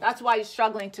 That's why you're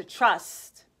struggling to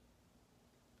trust.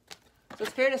 So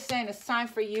Spirit is saying it's time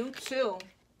for you to.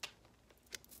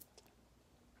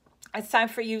 It's time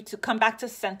for you to come back to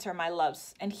center, my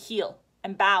loves, and heal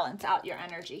and balance out your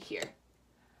energy here.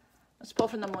 Let's pull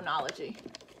from the Moonology.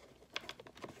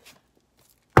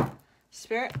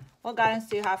 Spirit, what guidance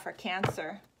do you have for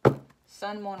Cancer?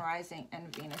 Sun, Moon, Rising,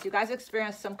 and Venus. You guys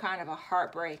experienced some kind of a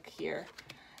heartbreak here.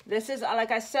 This is,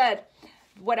 like I said,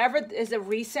 whatever is a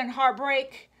recent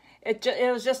heartbreak,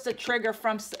 it was just a trigger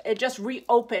from, it just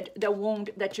reopened the wound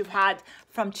that you've had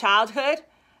from childhood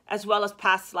as well as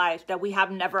past life that we have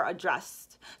never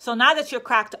addressed. So now that you're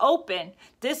cracked open,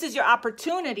 this is your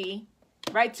opportunity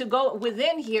right? To go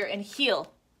within here and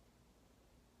heal.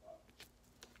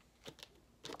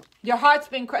 Your heart's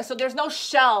been crushed. So there's no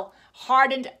shell,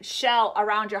 hardened shell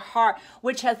around your heart,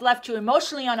 which has left you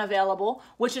emotionally unavailable,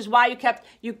 which is why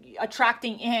you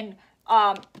attracting in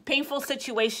painful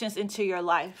situations into your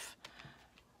life.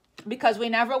 Because we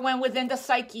never went within the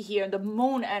psyche here, the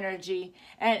moon energy,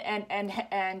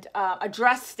 and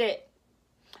addressed it.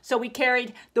 So we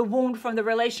carried the wound from the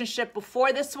relationship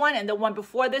before this one, and the one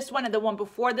before this one, and the one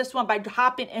before this one, by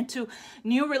hopping into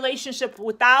new relationship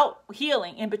without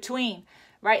healing in between,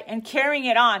 right? And carrying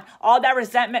it on. All that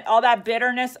resentment, all that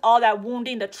bitterness, all that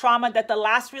wounding, the trauma that the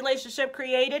last relationship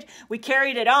created, we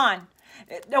carried it on.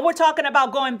 And we're talking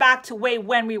about going back to way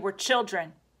when we were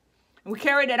children. We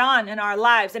carried it on in our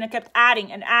lives, and it kept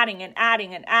adding and adding and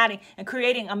adding and adding and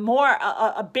creating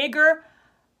a bigger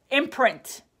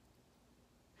imprint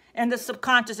in the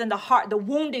subconscious, in the heart. The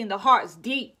wounding, the heart is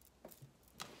deep,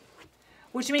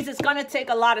 which means it's going to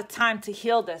take a lot of time to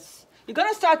heal this. You're going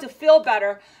to start to feel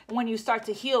better when you start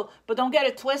to heal, but don't get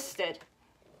it twisted.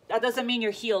 That doesn't mean you're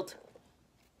healed.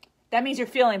 That means you're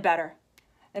feeling better.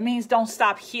 It means don't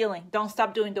stop healing. Don't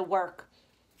stop doing the work.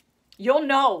 You'll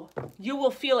know. You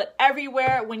will feel it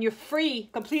everywhere when you're free,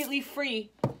 completely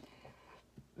free,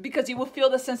 because you will feel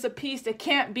the sense of peace that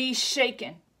can't be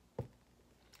shaken.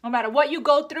 No matter what you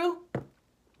go through,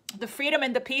 the freedom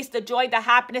and the peace, the joy, the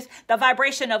happiness, the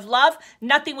vibration of love,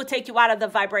 nothing will take you out of the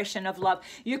vibration of love.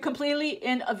 You're completely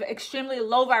in an extremely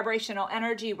low vibrational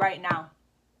energy right now,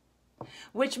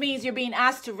 which means you're being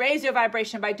asked to raise your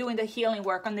vibration by doing the healing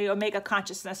work on the Omega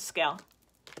consciousness scale.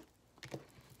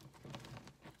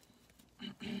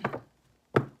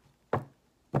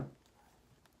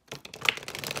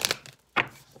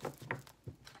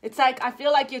 It's like, I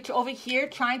feel like you're over here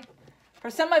trying, for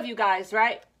some of you guys,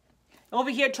 right? Over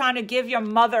here trying to give your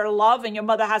mother love, and your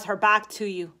mother has her back to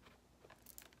you.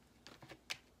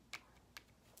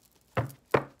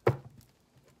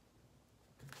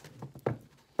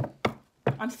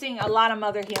 I'm seeing a lot of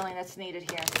mother healing that's needed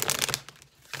here.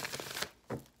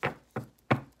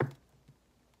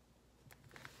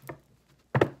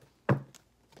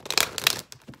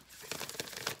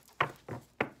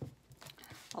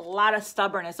 A lot of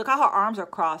stubbornness. Look how her arms are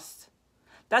crossed.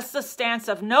 That's the stance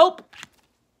of nope.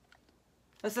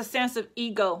 That's the stance of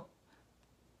ego.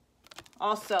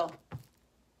 Also,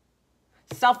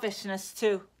 selfishness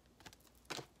too.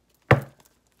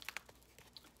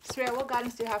 Spirit, what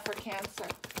guidance do you have for Cancer?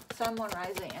 Sun, Moon,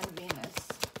 Rising, and Venus.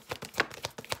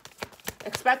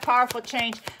 Expect powerful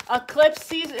change. Eclipse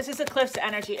season. This is eclipse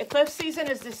energy. Eclipse season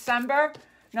is December,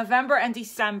 November, and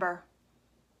December.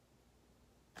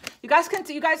 You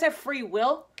guys have free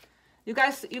will. You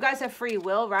guys have free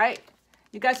will, right?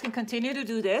 You guys can continue to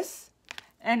do this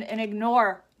and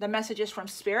ignore the messages from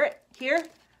Spirit here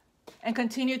and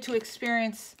continue to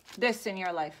experience this in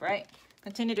your life, right?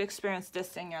 Continue to experience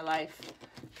this in your life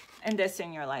and this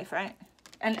in your life, right?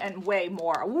 And way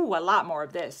more. Ooh, a lot more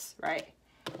of this, right?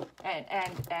 And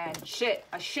a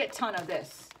shit ton of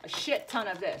this. A shit ton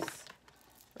of this,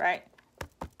 right?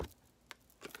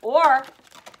 Or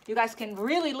you guys can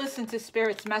really listen to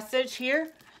Spirit's message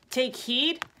here, take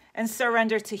heed, and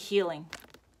surrender to healing.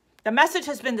 The message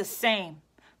has been the same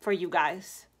for you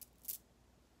guys.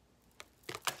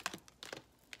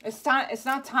 It's time. It's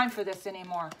not time for this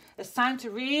anymore. It's time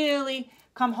to really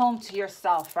come home to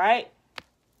yourself, right?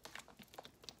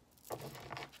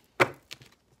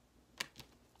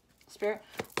 Spirit,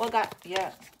 what guidance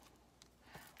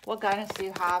do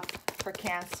you have for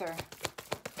Cancer?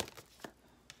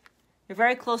 You're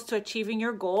very close to achieving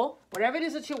your goal. Whatever it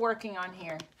is that you're working on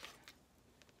here.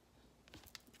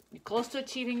 You're close to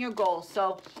achieving your goal.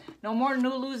 So no more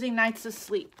losing nights of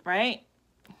sleep, right?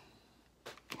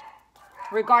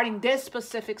 Regarding this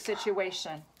specific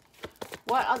situation.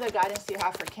 What other guidance do you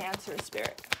have for Cancer,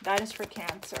 Spirit? Guidance for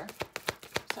Cancer.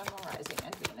 Sun, Moon, Rising,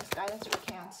 and Venus. Guidance for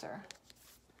Cancer.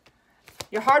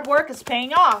 Your hard work is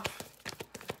paying off.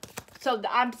 So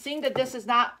I'm seeing that this is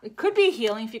not, it could be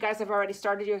healing if you guys have already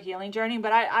started your healing journey,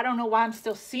 but I don't know why I'm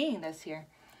still seeing this here,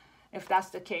 if that's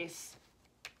the case.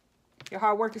 Your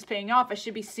hard work is paying off. I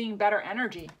should be seeing better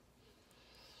energy.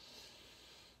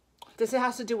 This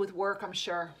has to do with work, I'm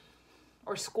sure,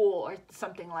 or school or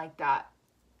something like that.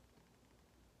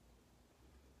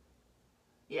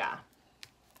 Yeah.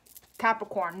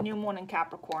 Capricorn, new moon in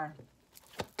Capricorn.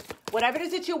 Whatever it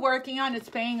is that you're working on, it's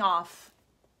paying off.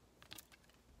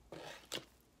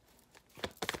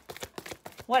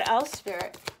 What else,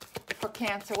 Spirit, for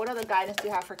Cancer? What other guidance do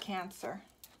you have for Cancer?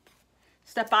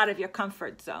 Step out of your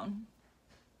comfort zone.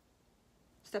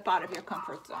 Step out of your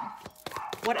comfort zone.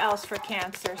 What else for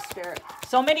Cancer, Spirit?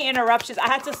 So many interruptions. I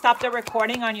had to stop the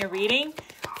recording on your reading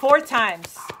 4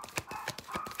 times.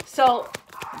 So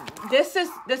this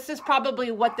is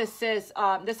probably what this is.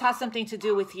 This has something to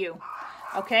do with you.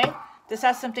 Okay? This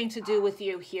has something to do with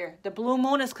you here. The blue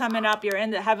moon is coming up. You're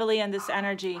heavily in this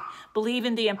energy. Believe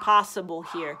in the impossible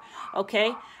here.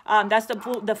 Okay? That's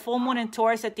the full moon in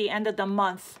Taurus at the end of the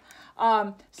month.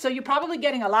 So you're probably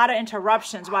getting a lot of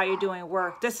interruptions while you're doing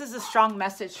work. This is a strong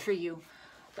message for you.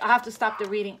 I have to stop the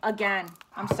reading again.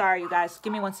 I'm sorry, you guys.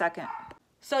 Give me 1 second.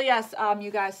 So yes,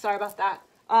 you guys, sorry about that.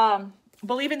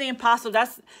 Believe in the impossible.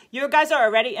 You guys are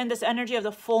already in this energy of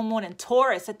the full moon in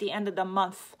Taurus at the end of the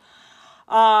month.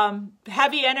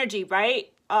 Heavy energy,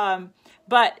 right?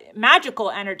 But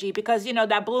magical energy, because you know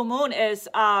that blue moon is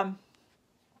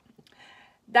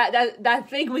that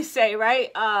thing we say,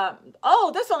 right?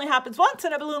 Oh, this only happens once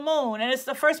in a blue moon, and it's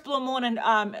the first blue moon, and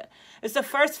it's the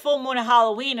first full moon of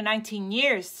Halloween in 19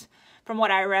 years, from what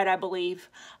I read, I believe.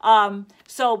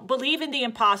 So believe in the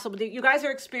impossible. You guys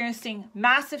are experiencing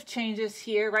massive changes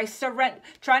here, right?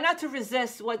 Try not to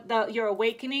resist your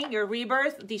awakening, your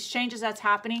rebirth, these changes that's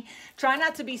happening. Try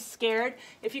not to be scared.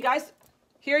 If you guys,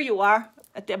 here you are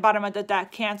at the bottom of the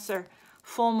deck, Cancer,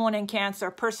 full moon in Cancer,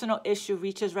 personal issue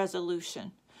reaches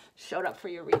resolution. Showed up for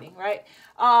your reading, right?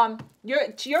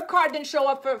 Your card didn't show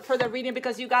up for the reading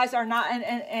because you guys are not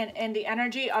in the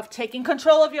energy of taking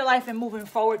control of your life and moving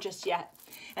forward just yet.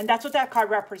 And that's what that card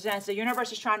represents. The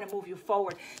universe is trying to move you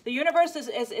forward. The universe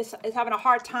is having a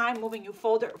hard time moving you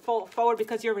forward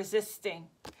because you're resisting.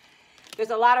 There's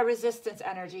a lot of resistance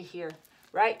energy here,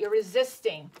 right? You're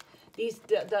resisting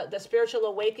the spiritual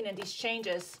awakening, these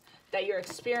changes that you're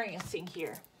experiencing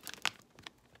here.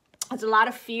 There's a lot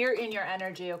of fear in your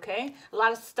energy, okay? A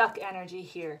lot of stuck energy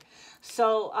here.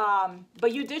 So,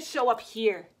 but you did show up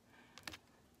here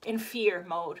in fear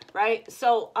mode, right?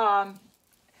 So,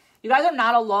 you guys are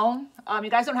not alone. You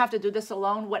guys don't have to do this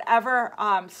alone. Whatever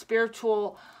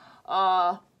spiritual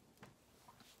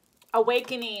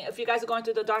awakening, if you guys are going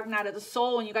through the dark night of the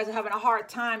soul and you guys are having a hard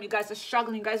time, you guys are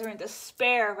struggling, you guys are in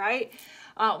despair, right?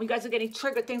 You guys are getting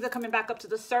triggered, things are coming back up to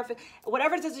the surface.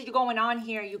 Whatever it is that you're going on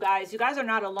here, you guys are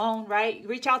not alone, right?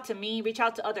 Reach out to me, reach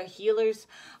out to other healers,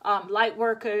 light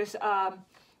workers,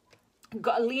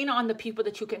 lean on the people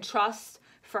that you can trust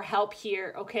for help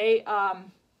here, okay?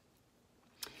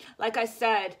 Like I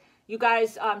said, you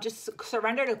guys just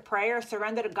surrender to prayer,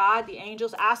 surrender to God, the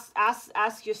angels,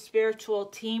 ask your spiritual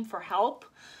team for help.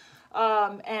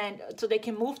 And so they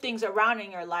can move things around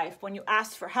in your life. When you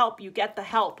ask for help, you get the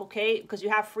help, okay? Because you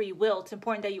have free will. It's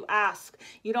important that you ask.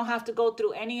 You don't have to go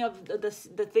through any of the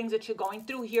things that you're going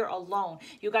through here alone.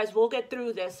 You guys will get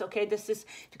through this, okay? If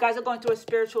you guys are going through a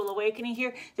spiritual awakening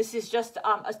here, this is just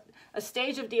a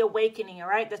stage of the awakening, all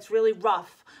right? That's really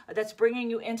rough. That's bringing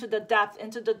you into the depth,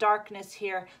 into the darkness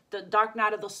here, the dark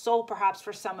night of the soul, perhaps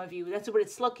for some of you. That's what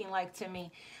it's looking like to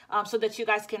me, so that you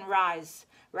guys can rise.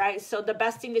 Right? So the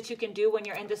best thing that you can do when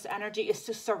you're in this energy is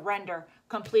to surrender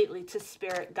completely to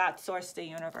Spirit, God, Source, the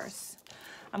universe.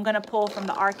 I'm going to pull from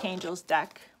the Archangels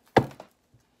deck.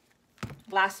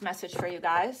 Last message for you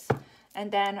guys.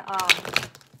 And then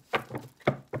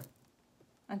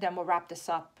we'll wrap this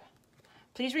up.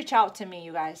 Please reach out to me,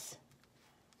 you guys,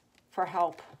 for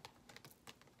help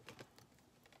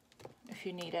if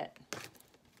you need it.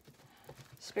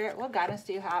 Spirit, what guidance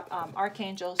do you have?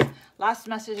 Archangels, last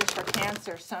messages for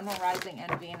Cancer, Sun, Moon, Rising,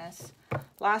 and Venus.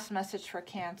 Last message for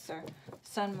Cancer,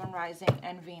 Sun, Moon, Rising,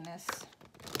 and Venus.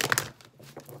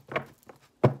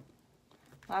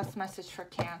 Last message for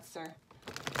Cancer,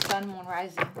 Sun, Moon,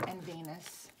 Rising, and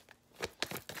Venus.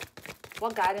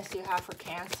 What guidance do you have for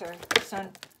Cancer, Sun?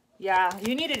 Yeah,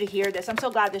 you needed to hear this. I'm so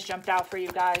glad this jumped out for you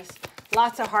guys.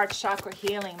 Lots of heart chakra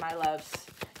healing, my loves.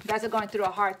 You guys are going through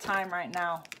a hard time right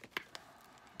now.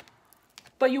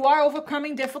 But you are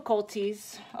overcoming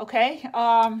difficulties, okay?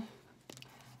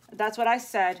 That's what I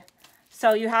said.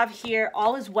 So you have here,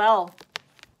 all is well,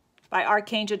 by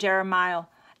Archangel Jeremiah.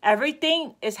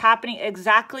 Everything is happening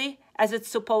exactly as it's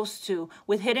supposed to.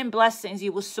 With hidden blessings,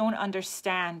 you will soon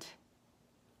understand.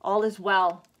 All is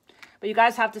well. But you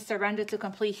guys have to surrender to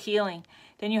complete healing.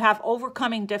 Then you have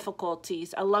overcoming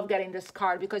difficulties. I love getting this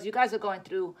card because you guys are going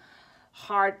through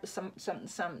some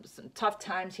tough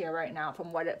times here right now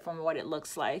from what it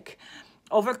looks like.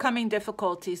 Overcoming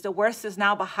difficulties. The worst is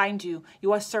now behind you.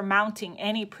 You are surmounting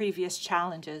any previous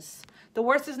challenges. The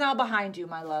worst is now behind you,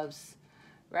 my loves.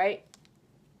 Right?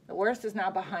 The worst is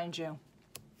now behind you.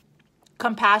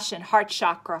 Compassion, heart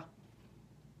chakra.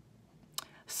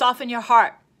 Soften your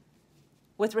heart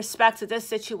with respect to this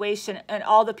situation and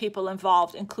all the people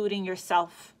involved, including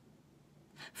yourself.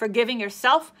 Forgiving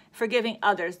yourself, forgiving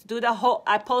others. Do the whole,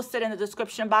 I posted in the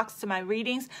description box to my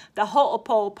readings, the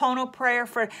Ho'oponopono prayer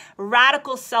for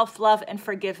radical self-love and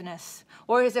forgiveness.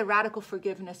 Or is it radical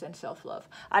forgiveness and self-love?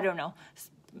 I don't know.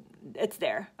 It's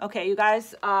there. Okay, you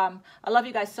guys, I love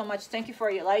you guys so much. Thank you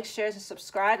for your likes, shares, and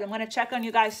subscribe. I'm going to check on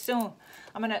you guys soon.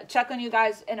 I'm going to check on you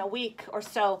guys in a week or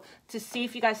so to see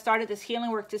if you guys started this healing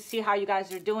work, to see how you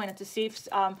guys are doing, and to see if,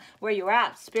 where you're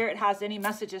at. Spirit has any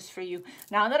messages for you.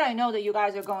 Now that I know that you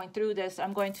guys are going through this,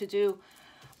 I'm going to do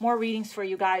more readings for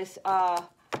you guys,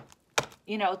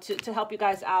 you know, to help you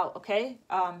guys out, okay?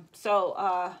 Now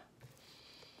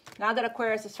that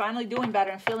Aquarius is finally doing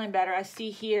better and feeling better, I see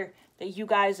here that you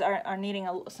guys are needing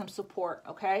some support,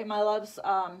 okay? My loves,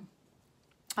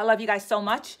 I love you guys so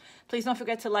much. Please don't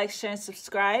forget to like, share, and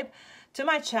subscribe to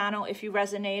my channel. If you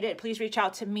resonated, please reach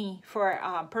out to me for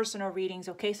personal readings,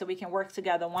 okay? So we can work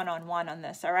together one-on-one on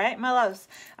this, all right? My loves,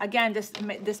 again,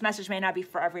 this message may not be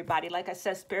for everybody. Like I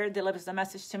said, Spirit delivers the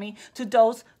message to me, to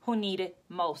those who need it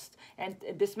most. And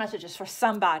this message is for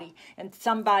somebody, and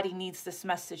somebody needs this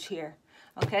message here,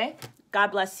 okay? God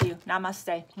bless you.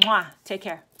 Namaste. Mwah. Take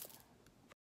care.